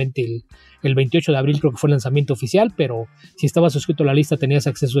 justamente el 28 de abril creo que fue el lanzamiento oficial, pero si estabas suscrito a la lista tenías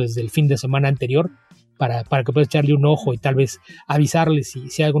acceso desde el fin de semana anterior para que puedas echarle un ojo y tal vez avisarles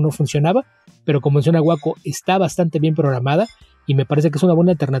si algo no funcionaba, pero como menciona Waco, está bastante bien programada y me parece que es una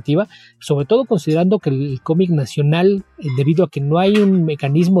buena alternativa, sobre todo considerando que el cómic nacional, debido a que no hay un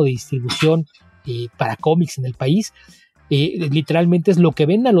mecanismo de distribución para cómics en el país, literalmente es lo que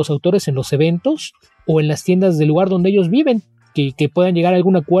vendan los autores en los eventos o en las tiendas del lugar donde ellos viven, que puedan llegar a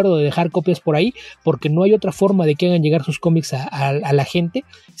algún acuerdo de dejar copias por ahí, porque no hay otra forma de que hagan llegar sus cómics a la gente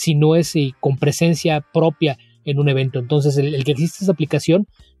si no es con presencia propia en un evento. Entonces el que existe esa aplicación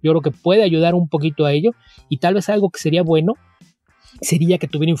yo creo que puede ayudar un poquito a ello, y tal vez algo que sería bueno sería que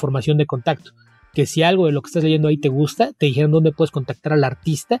tuviera información de contacto, que si algo de lo que estás leyendo ahí te gusta, te dijeran dónde puedes contactar al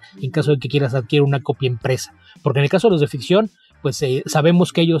artista en caso de que quieras adquirir una copia impresa, porque en el caso de los de ficción pues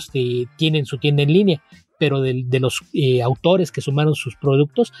sabemos que ellos tienen su tienda en línea, pero de los autores que sumaron sus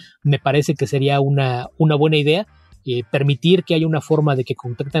productos, me parece que sería una buena idea permitir que haya una forma de que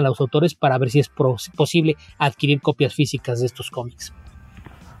contacten a los autores para ver si es posible adquirir copias físicas de estos cómics.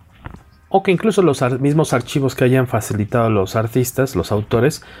 O que incluso los mismos archivos que hayan facilitado los artistas, los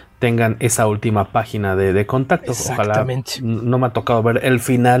autores, tengan esa última página de contacto. Ojalá. No me ha tocado ver el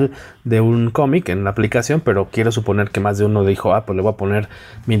final de un cómic en la aplicación, pero quiero suponer que más de uno dijo, pues le voy a poner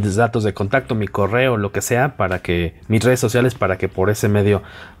mis datos de contacto, mi correo, lo que sea, mis redes sociales, para que por ese medio,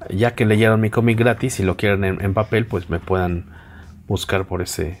 ya que leyeron mi cómic gratis y lo quieren en papel, pues me puedan buscar por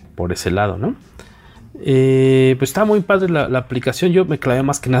ese lado, ¿no? Pues está muy padre la aplicación. Yo me clavé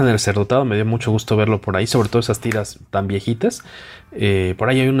más que nada en el Cerdotado, me dio mucho gusto verlo por ahí, sobre todo esas tiras tan viejitas. Por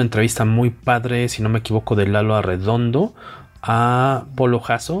ahí hay una entrevista muy padre, si no me equivoco, de Lalo Arredondo a Polo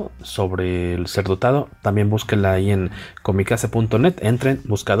Jasso sobre el Cerdotado. También búsquenla ahí en comicase.net, entren,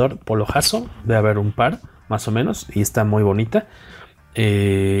 buscador Polo Jasso, debe haber un par más o menos, y está muy bonita.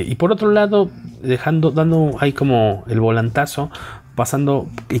 Y por otro lado, dando ahí como el volantazo, pasando,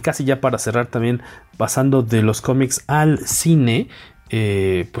 y casi ya para cerrar también, pasando de los cómics al cine,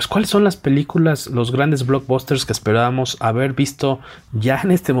 pues cuáles son las películas, los grandes blockbusters que esperábamos haber visto ya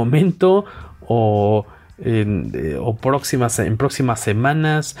en este momento o en próximas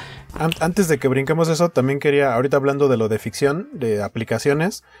semanas. Antes de que brinquemos eso, también quería, ahorita hablando de lo de ficción, de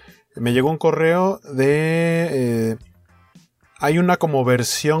aplicaciones, me llegó un correo de hay una como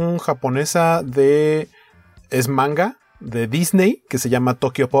versión japonesa es manga de Disney que se llama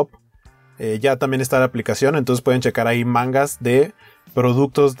Tokyo Pop. Ya también está la aplicación, entonces pueden checar ahí mangas de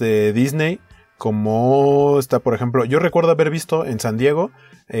productos de Disney, como está, por ejemplo, yo recuerdo haber visto en San Diego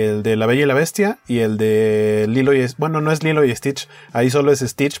el de La Bella y la Bestia y el de Lilo y bueno, no es Lilo y Stitch, ahí solo es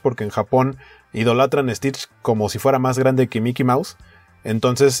Stitch porque en Japón idolatran a Stitch como si fuera más grande que Mickey Mouse.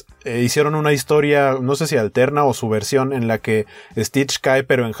 Entonces hicieron una historia, no sé si alterna o su versión, en la que Stitch cae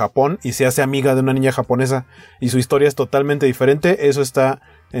pero en Japón y se hace amiga de una niña japonesa y su historia es totalmente diferente. Eso está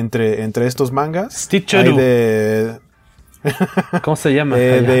entre estos mangas. Stitch ¿cómo se llama?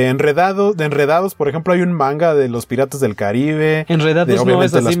 De Enredados, por ejemplo, hay un manga de los Piratas del Caribe. Enredados no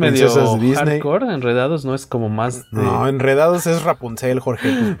es así medio hardcore. Enredados no es como más No, Enredados es Rapunzel,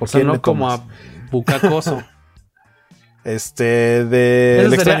 Jorge. O sea, no como a Bucacoso.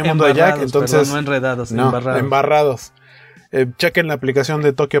 El extraño mundo de Jack, entonces perdón, no Enredados, no, embarrados. Chequen la aplicación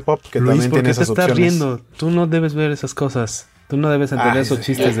de Tokyo Pop, que Luis, también tiene esas opciones. ¿por qué te estás riendo? Tú no debes ver esas cosas. Tú no debes entender esos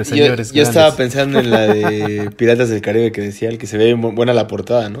chistes de señores. Yo estaba pensando en la de Piratas del Caribe que decía, el que se ve buena la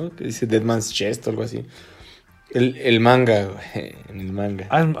portada, ¿no? Que dice Dead Man's Chest o algo así. El manga, güey. El manga.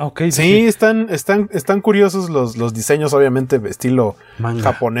 Okay, sí, están curiosos los diseños, obviamente, estilo manga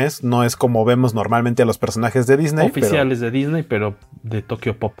japonés. No es como vemos normalmente a los personajes de Disney. Oficiales de Disney, pero de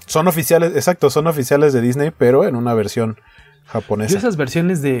Tokyo Pop. Son oficiales, exacto, son oficiales de Disney, pero en una versión japonesa. Yo esas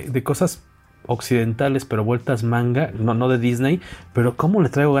versiones de cosas occidentales, pero vueltas manga, no de Disney, pero cómo le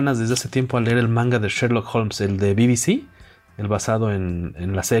traigo ganas desde hace tiempo a leer el manga de Sherlock Holmes, el de BBC, el basado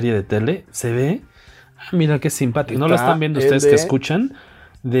en la serie de tele. Se ve... Mira qué simpático. No lo están viendo ustedes que escuchan.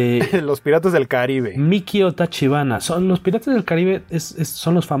 De los Piratas del Caribe. Mikio Tachibana. Los Piratas del Caribe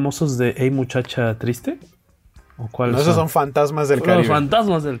son los famosos de Hey Muchacha Triste. ¿O cuáles esos son Fantasmas del Caribe. Los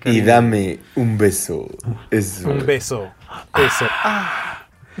Fantasmas del Caribe. Y dame un beso. Eso. Un beso. Eso.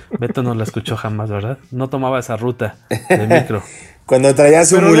 Beto no la escuchó jamás, ¿verdad? No tomaba esa ruta de micro. Cuando traía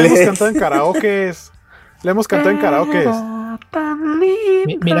su mulet. Pero le hemos cantado en karaokes.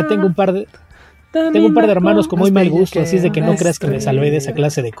 Mira, tengo un par de hermanos con muy mal gusto, así es de que no creas que me salvé de esa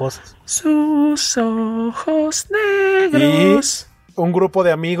clase de cosas. Sus ojos negros. Y un grupo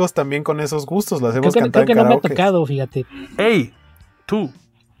de amigos también con esos gustos, las hemos cantado creo que no me ha tocado, fíjate. ¡Ey! Tú,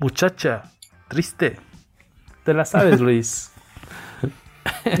 muchacha, triste. Te la sabes, Luis.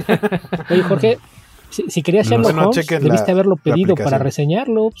 Oye, Jorge, si querías Sherlock Holmes, debiste haberlo pedido para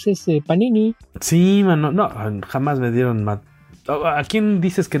reseñarlo, pues es Panini. Sí, mano, no, jamás me dieron ¿a quién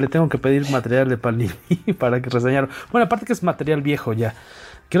dices que le tengo que pedir material de Panini para que reseñarlo? Bueno, aparte que es material viejo ya.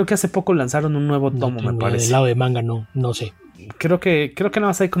 Creo que hace poco lanzaron un nuevo tomo, me parece. Del lado de manga no sé. Creo que nada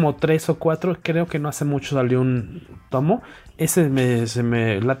más hay como 3 o 4. Creo que no hace mucho salió un tomo. Ese se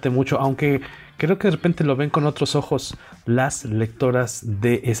me late mucho, aunque creo que de repente lo ven con otros ojos. Las lectoras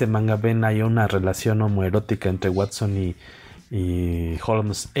de ese manga ven ahí una relación homoerótica entre Watson y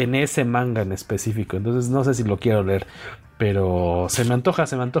Holmes en ese manga en específico. Entonces no sé si lo quiero leer. Pero se me antoja.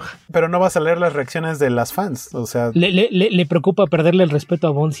 Pero no vas a leer las reacciones de las fans, o sea... Le preocupa perderle el respeto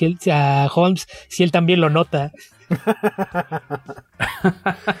a Holmes si él también lo nota.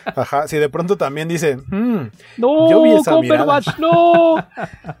 Ajá, si de pronto también dice... ¡No, yo vi esa Cumberbatch, no!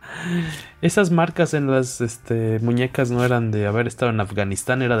 Esas marcas en las muñecas no eran de haber estado en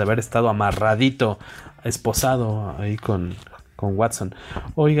Afganistán, era de haber estado amarradito, esposado ahí con Watson.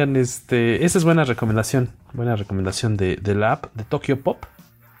 Oigan, esa es buena recomendación de la app de Tokyo Pop.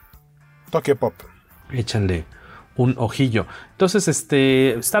 Échanle un ojillo. Entonces,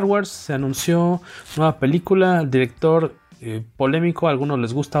 Star Wars se anunció nueva película, el director polémico, a algunos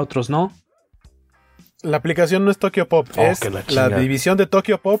les gusta, a otros no. La aplicación no es Tokyo Pop, es la división de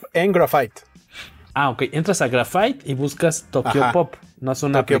Tokyo Pop en Graphite. Ok, entras a Graphite y buscas Tokyo Pop, no es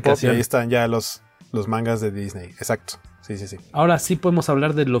una Tokyo aplicación. Pop y ahí están ya los mangas de Disney, exacto. Sí. Ahora sí podemos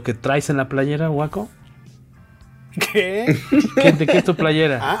hablar de lo que traes en la playera, Waco. ¿Qué? ¿De qué es tu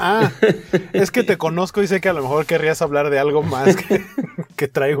playera? Es que te conozco y sé que a lo mejor querrías hablar de algo más que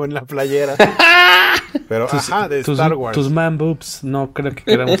traigo en la playera. Pero de Star Wars. Tus man boobs, no creo que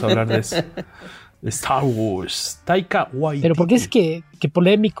queramos hablar de eso. Star Wars, Taika Waititi. Pero porque es que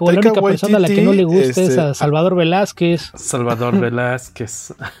polémico, Taika la única Waititi, persona a la que no le gusta es a Salvador Velázquez.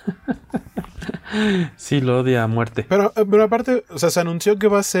 Sí, lo odia a muerte. Pero aparte, o sea, se anunció que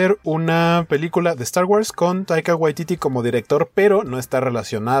va a ser una película de Star Wars con Taika Waititi como director, pero no está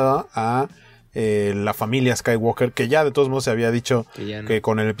relacionada a la familia Skywalker, que ya de todos modos se había dicho que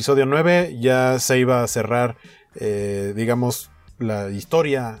con el episodio 9 ya se iba a cerrar, digamos, la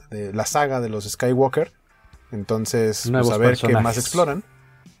historia de la saga de los Skywalker. Entonces, pues a ver qué más exploran.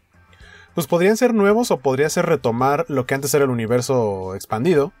 Pues podrían ser nuevos o podría ser retomar lo que antes era el universo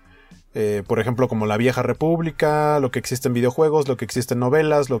expandido. Por ejemplo, como la Vieja República, lo que existe en videojuegos, lo que existe en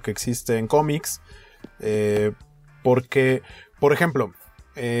novelas, lo que existe en cómics. Porque, por ejemplo,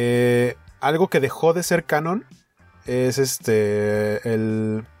 algo que dejó de ser canon es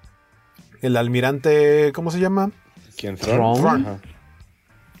el almirante, ¿cómo se llama? ¿Quién? Thrawn,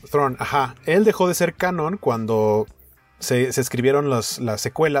 ajá. Él dejó de ser canon cuando se escribieron las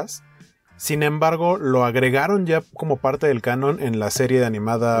secuelas. Sin embargo, lo agregaron ya como parte del canon en la serie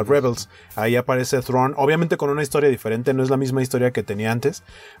animada Rebels. Ahí aparece Thrawn, obviamente con una historia diferente, no es la misma historia que tenía antes,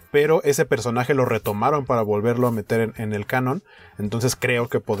 pero ese personaje lo retomaron para volverlo a meter en el canon. Entonces creo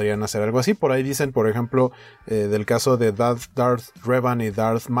que podrían hacer algo así. Por ahí dicen, por ejemplo, del caso de Darth Revan y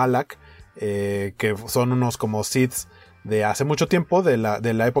Darth Malak, que son unos como Siths de hace mucho tiempo, de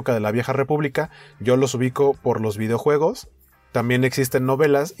la época de la Vieja República. Yo los ubico por los videojuegos. También existen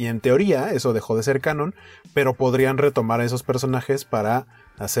novelas y en teoría eso dejó de ser canon, pero podrían retomar a esos personajes para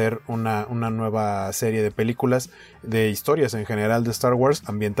hacer una nueva serie de películas, de historias en general de Star Wars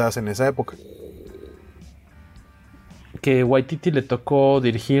ambientadas en esa época. que Waititi le tocó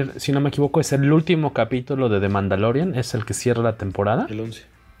dirigir, si no me equivoco, es el último capítulo de The Mandalorian, es el que cierra la temporada. El 11.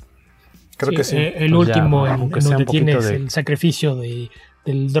 Creo que sí. El Pues último ya, en aunque sea donde un poquito tienes de- el sacrificio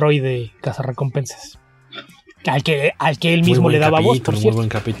del droide cazarrecompensas. Al que él mismo Muy le buen daba voz, por capítulo, muy cierto. buen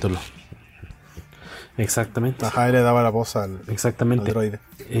capítulo. Exactamente. Ajá, y le daba la voz al droide.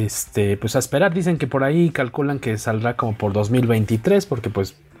 Pues a esperar, dicen que por ahí calculan que saldrá como por 2023, porque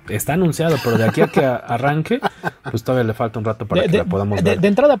pues está anunciado, pero de aquí a que arranque, pues todavía le falta un rato para que la podamos ver. De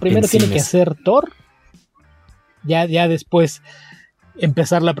entrada primero en tiene que cines. hacer Thor, ya después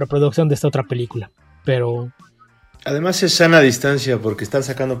empezar la preproducción de esta otra película. Pero Además es sana distancia porque están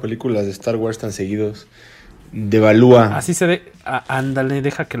sacando películas de Star Wars tan seguidos. Devalúa. Así se ve, ándale,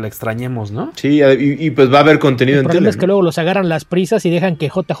 deja que la extrañemos, ¿no? Sí, y pues va a haber contenido el en problema tele. es que luego los agarran las prisas y dejan que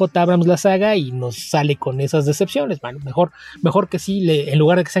JJ Abrams la haga y nos sale con esas decepciones. Bueno, mejor que sí, en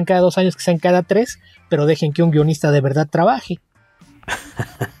lugar de que sean cada 2 años, que sean cada 3, pero dejen que un guionista de verdad trabaje.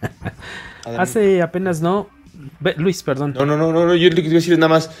 Hace apenas, ¿no? Luis, perdón. No, yo lo que quiero decir es nada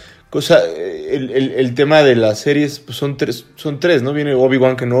más, el tema de las series, pues son tres, ¿no? Viene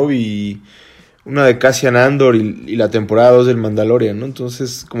Obi-Wan Kenobi y una de Cassian Andor y la temporada 2 del Mandalorian, ¿no?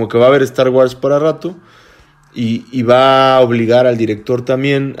 Entonces, como que va a haber Star Wars para rato y va a obligar al director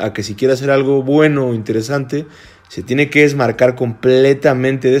también a que si quiere hacer algo bueno o interesante, se tiene que desmarcar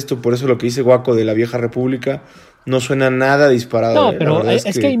completamente de esto. Por eso lo que dice Guaco de la Vieja República no suena nada disparado. No, pero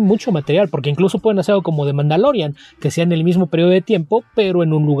es que hay mucho material, porque incluso pueden hacer algo como de Mandalorian, que sea en el mismo periodo de tiempo, pero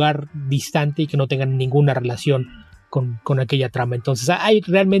en un lugar distante y que no tengan ninguna relación con aquella trama. Entonces,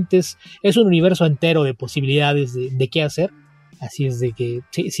 realmente es un universo entero de posibilidades de qué hacer. Así es de que,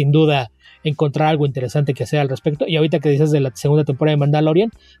 sí, sin duda, encontrar algo interesante que hacer al respecto. Y ahorita que dices de la segunda temporada de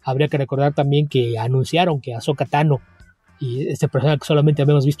Mandalorian, habría que recordar también que anunciaron que Ahsoka Tano, y este personaje que solamente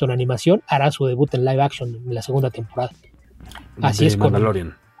habíamos visto en animación, hará su debut en live action en la segunda temporada. Así es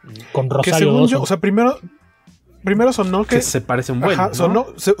Mandalorian. Con Que Rosario según Dawson. yo, o sea, primero sonó que se parece un buen, ajá, ¿no? sonó,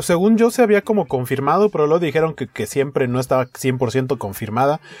 según yo se había como confirmado, pero luego dijeron que siempre no estaba 100%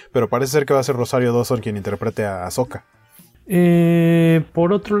 confirmada, pero parece ser que va a ser Rosario Dawson quien interprete a Ahsoka.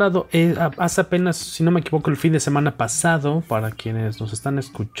 Por otro lado, hace apenas, si no me equivoco, el fin de semana pasado, para quienes nos están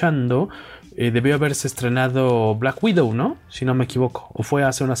escuchando, debió haberse estrenado Black Widow, ¿no? Si no me equivoco, o fue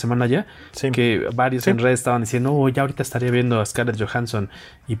hace una semana ya, que varios en redes estaban diciendo, ya ahorita estaría viendo a Scarlett Johansson,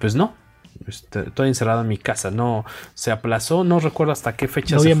 y pues no, estoy encerrado en mi casa, no, se aplazó, no recuerdo hasta qué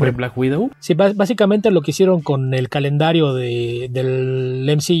fecha se fue Black Widow. Sí, básicamente lo que hicieron con el calendario del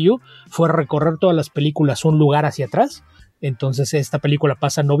MCU fue recorrer todas las películas un lugar hacia atrás. Entonces esta película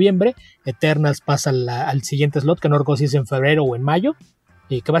pasa en noviembre, Eternals pasa al siguiente slot, que no recuerdo si es en febrero o en mayo,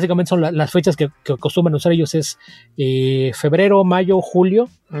 que básicamente son las fechas que acostumbran usar ellos, es febrero, mayo, julio.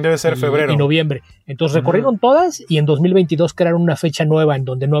 Debe ser febrero. Y noviembre. Entonces recorrieron todas y en 2022 crearon una fecha nueva en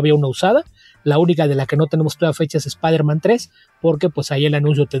donde no había una usada. La única de la que no tenemos toda fecha es Spider-Man 3, porque pues ahí el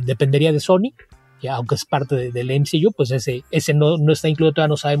anuncio dependería de Sony, ya, aunque es parte del MCU, pues ese no está incluido, todavía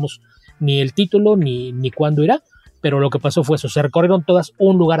no sabemos ni el título ni cuándo irá. Pero lo que pasó fue eso, se recorrieron todas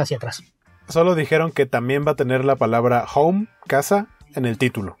un lugar hacia atrás. Solo dijeron que también va a tener la palabra home, casa, en el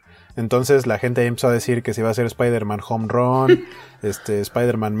título. Entonces la gente empezó a decir que si va a ser Spider-Man Home Run,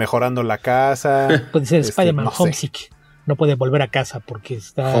 Spider-Man mejorando la casa. Puede ser Spider-Man Homesick. No puede volver a casa porque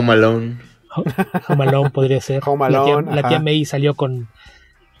está... Home Alone. Home Alone podría ser. Home Alone, la tía May salió con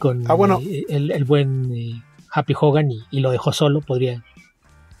el buen Happy Hogan y lo dejó solo, podría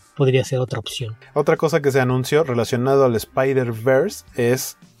ser otra opción. Otra cosa que se anunció relacionado al Spider-Verse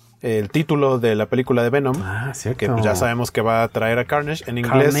es el título de la película de Venom, que pues ya sabemos que va a traer a Carnage. En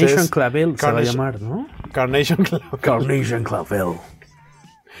inglés Carnation Clavel se va a llamar, ¿no? Carnation Clavel. Carnation Clavel.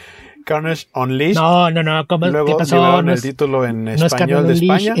 Carnage Unleashed. No, ¿cómo, luego ¿qué pasó? llevaron el título en español de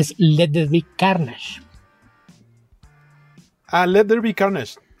España. Es Let There Be Carnage. Let There Be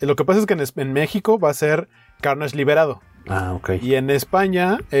Carnage. Lo que pasa es que en México va a ser Carnage liberado. Ok. Y en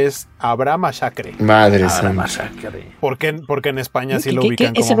España es Habrá Masacre. Madre Masacre. ¿Por qué en España sí lo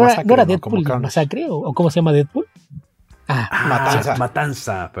ubican como ese Masacre? ¿No era Deadpool Masacre? ¿O cómo se llama Deadpool?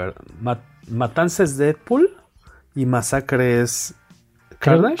 Matanza. Matanza es Deadpool y Masacre es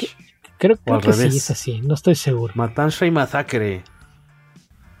Carnage. Creo que sí es así, no estoy seguro. Matanza y Masacre.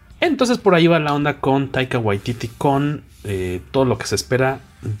 Entonces por ahí va la onda con Taika Waititi, con todo lo que se espera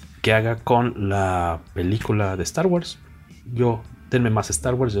que haga con la película de Star Wars. Denme más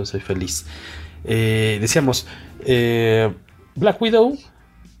Star Wars, yo soy feliz. Decíamos, Black Widow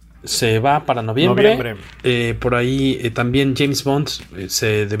se va para noviembre. Por ahí también James Bond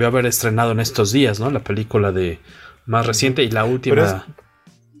se debió haber estrenado en estos días, ¿no? La película más reciente y la última.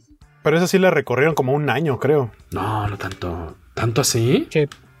 Pero esa sí la recorrieron como un año, creo. No tanto. ¿Tanto así? Sí.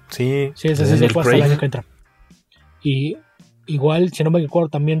 Sí, esa sí se fue hasta el año que entra. Y igual, si no me acuerdo,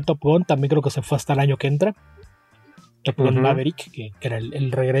 también Top Gun, también creo que se fue hasta el año que entra. Top Gun Maverick, que era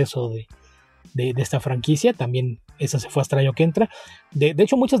el regreso de esta franquicia, también esa se fue hasta el año que entra. De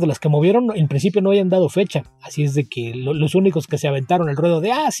hecho, muchas de las que movieron en principio no habían dado fecha, así es de que los únicos que se aventaron el ruedo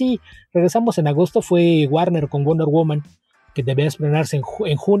de sí, regresamos en agosto fue Warner con Wonder Woman, que debía estrenarse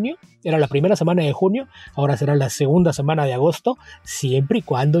en junio, era la primera semana de junio, ahora será la segunda semana de agosto, siempre y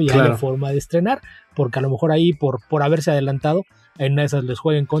cuando ya haya forma de estrenar, porque a lo mejor ahí por haberse adelantado, en una de esas les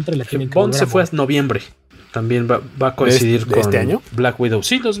juega en contra y la tienen que Bond se fue a noviembre. También va a coincidir con este año. Black Widow.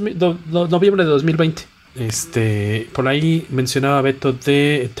 Sí, noviembre de 2020. Por ahí mencionaba Beto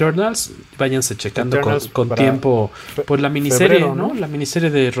de Eternals. Váyanse checando Eternals con tiempo. Pues la miniserie, febrero, ¿no? La miniserie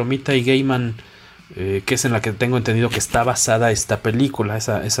de Romita y Gaiman, que es en la que tengo entendido que está basada esta película.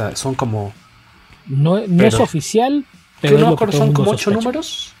 Esa son como. No es oficial, pero no me acuerdo, son como 8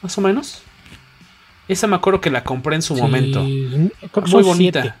 números, más o menos. Esa me acuerdo que la compré en su momento. Creo que muy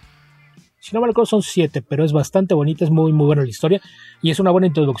bonita. 7. Si no me acuerdo son 7, pero es bastante bonita, es muy muy buena la historia y es una buena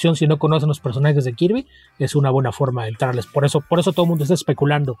introducción. Si no conocen los personajes de Kirby, es una buena forma de entrarles. Por eso todo el mundo está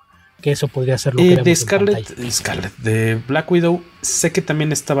especulando que eso podría ser lo que de Scarlet, de Black Widow, sé que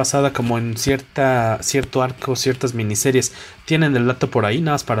también está basada como en cierto arco, ciertas miniseries. ¿Tienen el dato por ahí?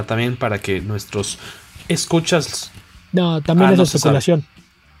 Nada más para que nuestros escuchas... No, también es especulación.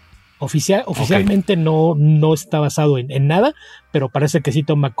 Oficialmente no está basado en nada, pero parece que sí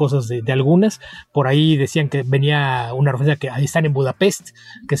toma cosas de algunas. Por ahí decían que venía una referencia que ahí están en Budapest,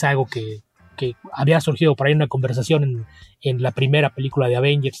 que es algo que había surgido por ahí una conversación en la primera película de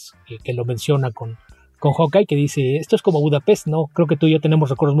Avengers, que lo menciona con Hawkeye, que dice, esto es como Budapest, ¿no? Creo que tú y yo tenemos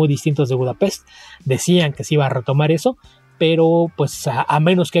recuerdos muy distintos de Budapest. Decían que se iba a retomar eso, pero pues a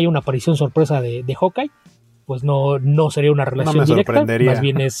menos que haya una aparición sorpresa de Hawkeye, pues no sería una relación directa, más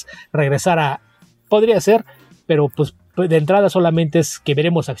bien es regresar podría ser, pero pues de entrada solamente es que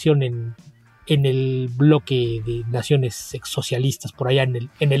veremos acción en el bloque de naciones sexsocialistas por allá en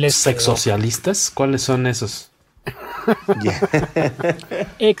el este. ¿Sexsocialistas? ¿Cuáles son esos?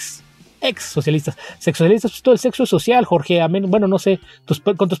 Ex socialistas. Sexsocialistas, pues todo el sexo es social, Jorge. Bueno, no sé,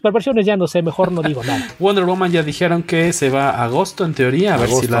 con tus perversiones ya no sé, mejor no digo nada. Wonder Woman ya dijeron que se va a agosto en teoría, a ver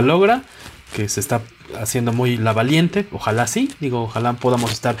si la logra, que se está haciendo muy la valiente, ojalá sí, ojalá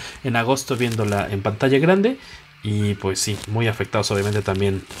podamos estar en agosto viéndola en pantalla grande. Y pues sí, muy afectados obviamente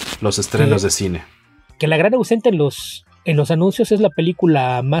también los estrenos de cine. Que la gran ausente en los anuncios es la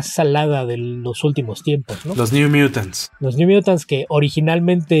película más salada de los últimos tiempos, ¿no? Los New Mutants. Los New Mutants, que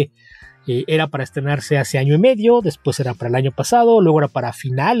originalmente era para estrenarse hace año y medio, después era para el año pasado, luego era para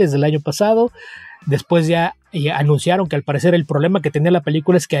finales del año pasado. Después ya anunciaron que al parecer el problema que tenía la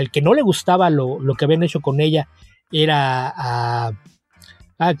película es que al que no le gustaba lo que habían hecho con ella era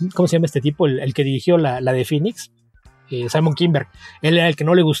 ¿cómo se llama este tipo? El que dirigió la de Phoenix, Simon Kinberg. Él era el que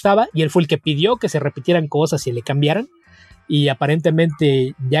no le gustaba y él fue el que pidió que se repitieran cosas y le cambiaran. Y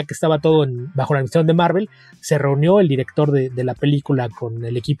aparentemente, ya que estaba todo bajo la administración de Marvel, se reunió el director de la película con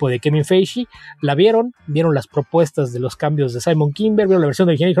el equipo de Kevin Feige, la vieron las propuestas de los cambios de Simon Kinberg, vieron la versión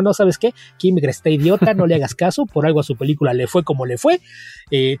original y dijo, no, ¿sabes qué? Kinberg está idiota, no le hagas caso, por algo a su película le fue como le fue,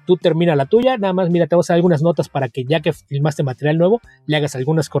 tú termina la tuya, nada más mira, te voy a hacer algunas notas para que ya que filmaste material nuevo, le hagas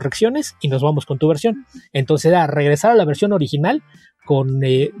algunas correcciones y nos vamos con tu versión. Entonces era regresar a la versión original, con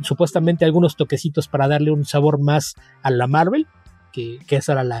supuestamente algunos toquecitos para darle un sabor más a la Marvel, que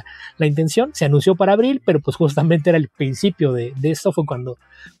esa era la intención. Se anunció para abril, pero pues justamente era el principio de esto, fue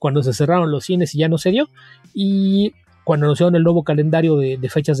cuando se cerraron los cines y ya no se dio, y cuando anunciaron el nuevo calendario de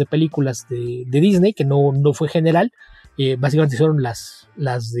fechas de películas de Disney, que no fue general, básicamente hicieron las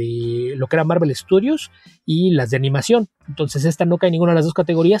de lo que era Marvel Studios y las de animación. Entonces esta no cae en ninguna de las dos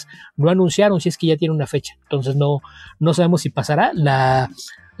categorías. No anunciaron si es que ya tiene una fecha, entonces no sabemos si pasará.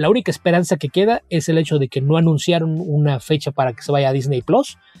 La única esperanza que queda es el hecho de que no anunciaron una fecha para que se vaya a Disney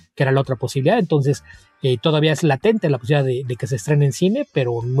Plus, que era la otra posibilidad. Entonces todavía es latente la posibilidad de que se estrene en cine,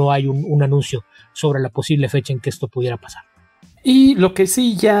 pero no hay un anuncio sobre la posible fecha en que esto pudiera pasar. Y lo que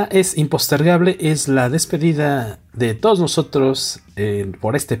sí ya es impostergable es la despedida de todos nosotros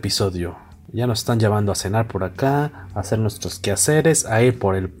por este episodio. Ya nos están llevando a cenar por acá, a hacer nuestros quehaceres, a ir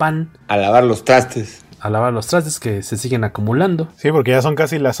por el pan, a lavar los trastes. A lavar los trastes que se siguen acumulando. Sí, porque ya son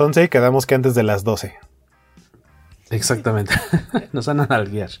casi las 11 y quedamos que antes de las 12. Exactamente. Nos van a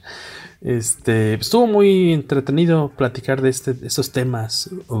nalguear. Estuvo muy entretenido platicar de estos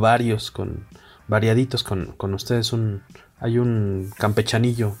temas variaditos con ustedes Hay un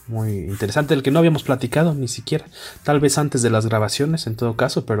campechanillo muy interesante, del que no habíamos platicado ni siquiera. Tal vez antes de las grabaciones, en todo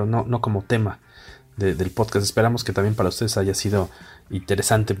caso, pero no como tema del podcast. Esperamos que también para ustedes haya sido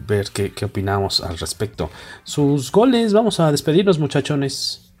interesante ver qué opinamos al respecto. Sus goles, vamos a despedirnos,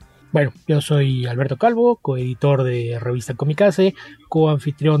 muchachones. Bueno, yo soy Alberto Calvo, coeditor de revista Comicase,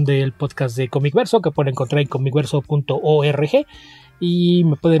 coanfitrión del podcast de Comicverso, que pueden encontrar en comicverso.org. Y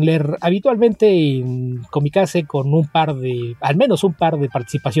me pueden leer habitualmente en Comicase con al menos un par de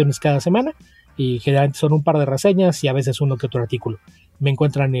participaciones cada semana. Y generalmente son un par de reseñas y a veces uno que otro artículo. Me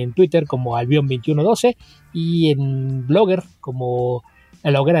encuentran en Twitter como Albion2112 y en Blogger como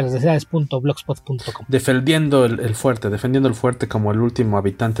elhogueradelasnecesidades.blogspot.com. Defendiendo el fuerte como el último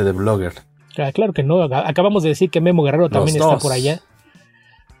habitante de Blogger. Claro que no. Acabamos de decir que Memo Guerrero también está por allá.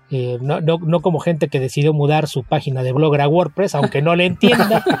 No como gente que decidió mudar su página de Blogger a WordPress, aunque no le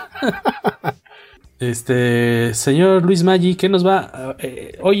entienda. Señor Luis Maggi, ¿qué nos va?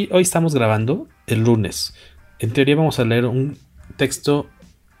 Hoy estamos grabando el lunes. En teoría vamos a leer un texto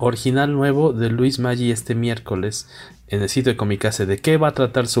original nuevo de Luis Maggi este miércoles en el sitio de Comicase. ¿De qué va a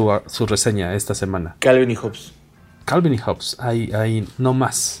tratar su reseña esta semana? Calvin y Hobbes. Calvin y Hobbes, ahí no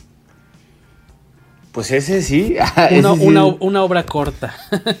más. Pues ese sí. Una obra corta.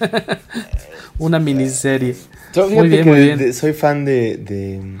 Una miniserie. Muy bien. Soy fan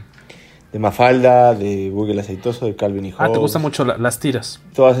de Mafalda, de Buggy el Aceitoso, de Calvin y Hobbes. ¿Te gustan mucho las tiras?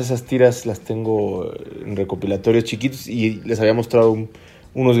 Todas esas tiras las tengo en recopilatorios chiquitos y les había mostrado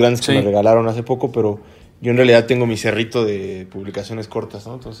unos grandes que me regalaron hace poco, pero yo en realidad tengo mi cerrito de publicaciones cortas,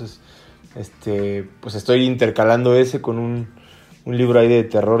 ¿no? Entonces, pues estoy intercalando ese con un libro ahí de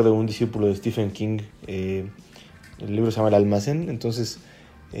terror de un discípulo de Stephen King. El libro se llama El Almacén. Entonces,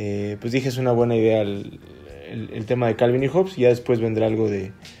 pues dije, es una buena idea el tema de Calvin y Hobbes, y ya después vendrá algo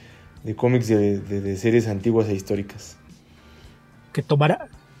de cómics de series antiguas e históricas. Que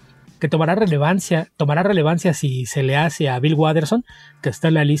tomará relevancia si se le hace a Bill Watterson, que está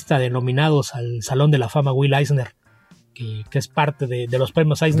en la lista de nominados al Salón de la Fama Will Eisner, que es parte de los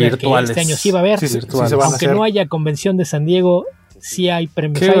premios Eisner virtuales. Que este año sí va a haber. Sí, aunque no haya convención de San Diego, sí hay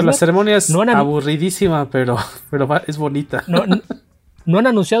premios Eisner. La ceremonia es aburridísima, pero es bonita. No han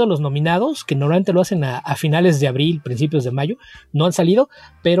anunciado los nominados, que normalmente lo hacen a finales de abril, principios de mayo. No han salido,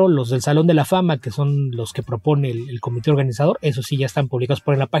 pero los del Salón de la Fama, que son los que propone el comité organizador, esos sí ya están publicados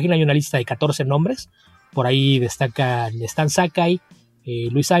por en la página. Hay una lista de 14 nombres. Por ahí destacan Stan Sakai,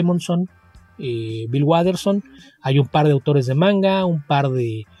 Louis Simonson, Bill Watterson. Hay un par de autores de manga, un par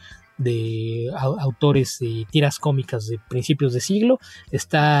de autores de tiras cómicas de principios de siglo.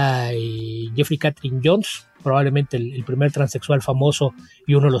 Está Jeffrey Catherine Jones, probablemente el primer transexual famoso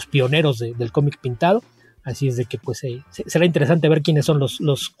y uno de los pioneros del cómic pintado. Así es de que pues será interesante ver quiénes son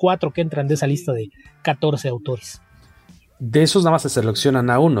los 4 que entran de esa lista de 14 autores. De esos nada más se seleccionan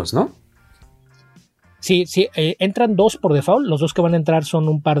a unos, ¿no? Sí, entran 2 por default. Los 2 que van a entrar son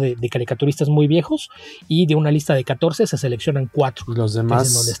un par de caricaturistas muy viejos, y de una lista de 14 se seleccionan 4. Los demás,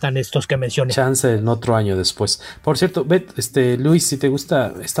 es donde están estos que mencioné. Chance en otro año después. Por cierto, Luis, si te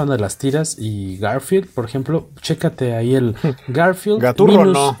gusta esta onda de las tiras y Garfield, por ejemplo, chécate ahí el Garfield. Gaturro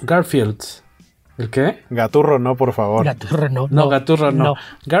no. Garfield. ¿El qué? Gaturro no, por favor. Gaturro no. No, Gaturro no.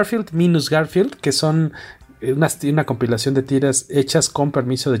 Garfield minus Garfield, que son una compilación de tiras hechas con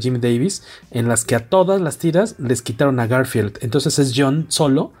permiso de Jim Davis, en las que a todas las tiras les quitaron a Garfield. Entonces es John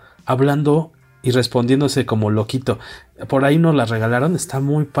solo hablando y respondiéndose como loquito. Por ahí nos la regalaron, está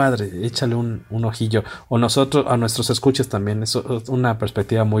muy padre. Échale un ojillo. O nosotros, a nuestros escuchas también. Es una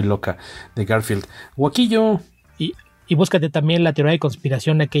perspectiva muy loca de Garfield. Guaquillo. Y búscate también la teoría de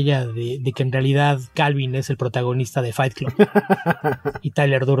conspiración aquella de que en realidad Calvin es el protagonista de Fight Club. Y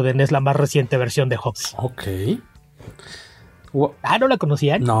Tyler Durden es la más reciente versión de Hobbes. Ok. ¿no la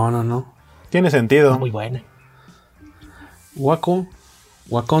conocían? No. Tiene sentido. Muy buena.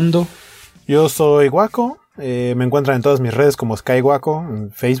 Wacondo. Yo soy Waco. Me encuentran en todas mis redes como Sky Waco,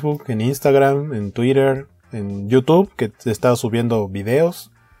 en Facebook, en Instagram, en Twitter, en YouTube, que he estado subiendo videos.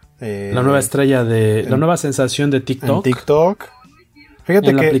 La nueva estrella la nueva sensación de TikTok. En TikTok. Fíjate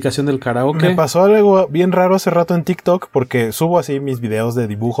en la que aplicación del karaoke. Me pasó algo bien raro hace rato en TikTok, porque subo así mis videos de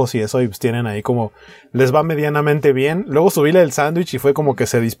dibujos y eso, y pues tienen ahí como, les va medianamente bien. Luego subí el sándwich y fue como que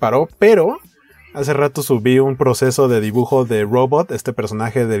se disparó, pero hace rato subí un proceso de dibujo de Robot, este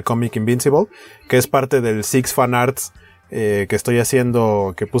personaje del cómic Invincible, que es parte del Six Fan Arts que estoy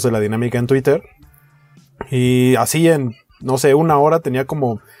haciendo, que puse la dinámica en Twitter. Y así en, no sé, 1 hora tenía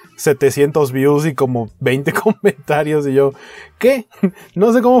como 700 views y como 20 comentarios. Y yo, ¿qué?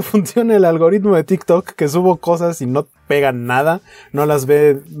 No sé cómo funciona el algoritmo de TikTok, que subo cosas y no pegan nada. No las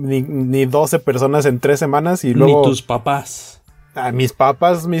ve ni 12 personas en 3 semanas. Y luego, ni tus papás. Mis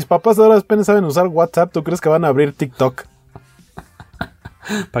papás ahora apenas saben usar WhatsApp. ¿Tú crees que van a abrir TikTok?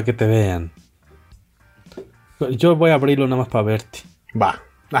 Para que te vean. Yo voy a abrirlo nada más para verte. Va.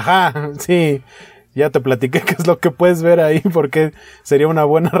 Ajá, sí. Ya te platiqué qué es lo que puedes ver ahí, porque sería una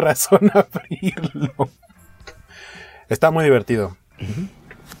buena razón abrirlo. Está muy divertido.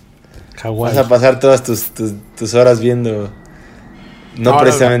 Vas a pasar todas tus horas viendo, no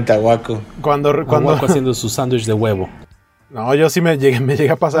precisamente a Waco. Cuando Waco haciendo su sándwich de huevo. No, yo sí me llegué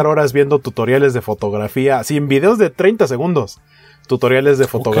a pasar horas viendo tutoriales de fotografía, así en videos de 30 segundos. Tutoriales de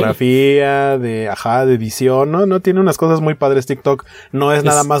fotografía, de edición, no tiene unas cosas muy padres TikTok, no es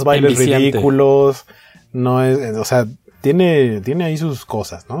nada más bailes ridículos, no es, o sea, tiene ahí sus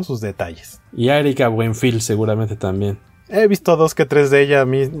cosas, ¿no? Sus detalles. Y a Erika Buenfil seguramente también. He visto 2 que 3 de ella, a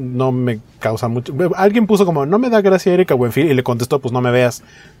mí no me causa mucho. Alguien puso como, no me da gracia Erika Buenfil, y le contestó, pues no me veas.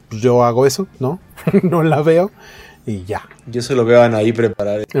 Pues yo hago eso, ¿no? No la veo. Y ya. Yo solo veo a Anaí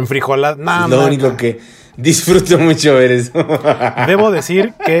preparar. En frijolas, nada. Lo único que disfruto mucho ver eso. Debo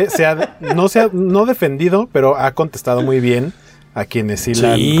decir que no defendido, pero ha contestado muy bien a quienes sí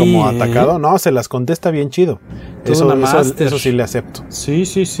la han como atacado. No, se las contesta bien chido. Eso sí le acepto.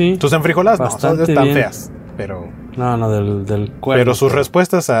 Sí. Tus enfrijolas no, son tan bien. feas. Pero. No, del cuerpo. Pero sus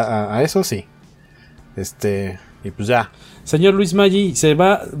respuestas a eso sí. Y pues ya. Señor Luis Maggi,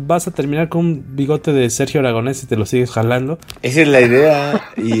 ¿vas a terminar con un bigote de Sergio Aragonés y te lo sigues jalando? Esa es la idea.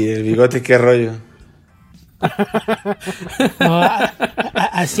 ¿Y el bigote qué rollo? No,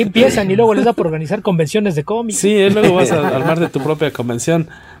 así empiezan y luego les da por organizar convenciones de cómics. Sí, luego vas a armar de tu propia convención.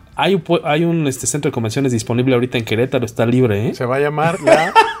 Hay un centro de convenciones disponible ahorita en Querétaro, está libre, ¿eh? Se va a llamar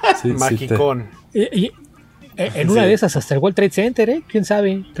la Magicón. En una de esas hasta el World Trade Center, ¿eh? ¿Quién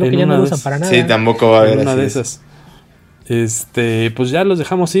sabe? Creo que ya no lo usan para nada. Sí, tampoco va a haber una de esas. Pues ya los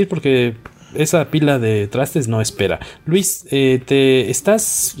dejamos ir porque esa pila de trastes no espera. Luis, ¿te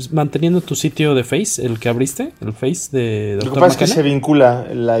estás manteniendo tu sitio de Face, el que abriste? ¿El Face de Dr. Lo que pasa es que se vincula.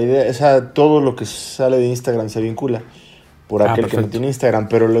 La idea, o sea, todo lo que sale de Instagram se vincula por aquel que no tiene Instagram,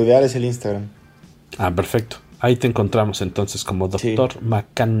 pero lo ideal es el Instagram. Perfecto. Ahí te encontramos entonces como Dr.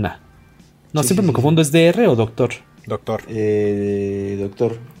 Macana. No, siempre me confundo, ¿es DR o Doctor? Doctor.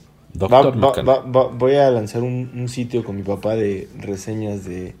 Doctor. Voy a lanzar un sitio con mi papá de reseñas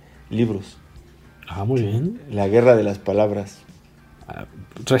de libros. Muy bien. La guerra de las palabras.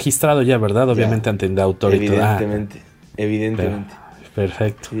 Registrado ya, ¿verdad? Obviamente ante el autor. Evidentemente.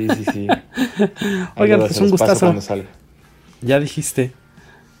 Perfecto. Sí. Oigan, pues un gustazo. Ya dijiste.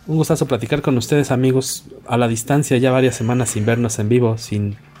 Un gustazo platicar con ustedes, amigos, a la distancia, ya varias semanas sin vernos en vivo,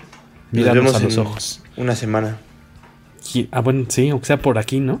 sin mirarnos a los ojos. Una semana. Bueno, sí, aunque sea por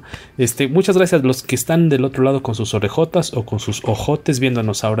aquí, ¿no? Muchas gracias a los que están del otro lado con sus orejotas o con sus ojotes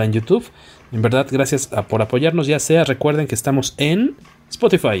viéndonos ahora en YouTube. En verdad, gracias por apoyarnos, ya sea, recuerden que estamos en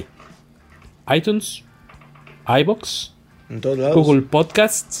Spotify, iTunes, iVoox, Google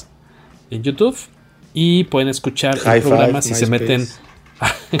Podcasts, en YouTube, y pueden escuchar el programa si se meten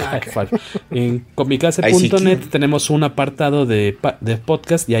en comicase.net. Tenemos un apartado de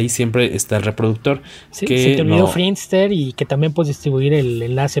podcast y ahí siempre está el reproductor. Sí, se te olvidó Friendster, y que también puedes distribuir el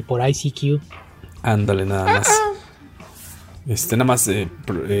enlace por ICQ. Ándale, nada más. Nada más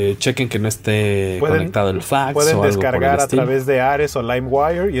chequen que no esté conectado el fax. Pueden o algo descargar por el a través de Ares o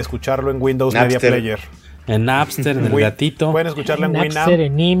LimeWire y escucharlo en Windows Media Player. En Napster, en el gatito. Pueden escucharlo en Winamp. Napster,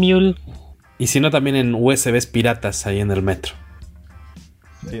 en Emule. Y si no, también en USBs piratas ahí en el metro.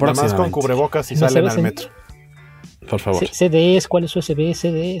 Sí, nada más con cubrebocas y salen al metro. Por favor. CDs, ¿cuál es USB?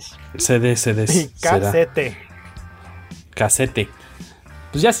 CDs. CDs. Casete.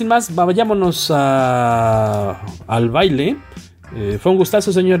 Pues ya sin más, vayámonos al baile. Fue un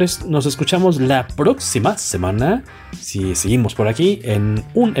gustazo, señores. Nos escuchamos la próxima semana, si seguimos por aquí, en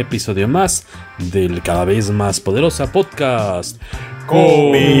un episodio más del cada vez más poderosa podcast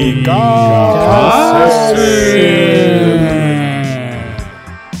Comicase.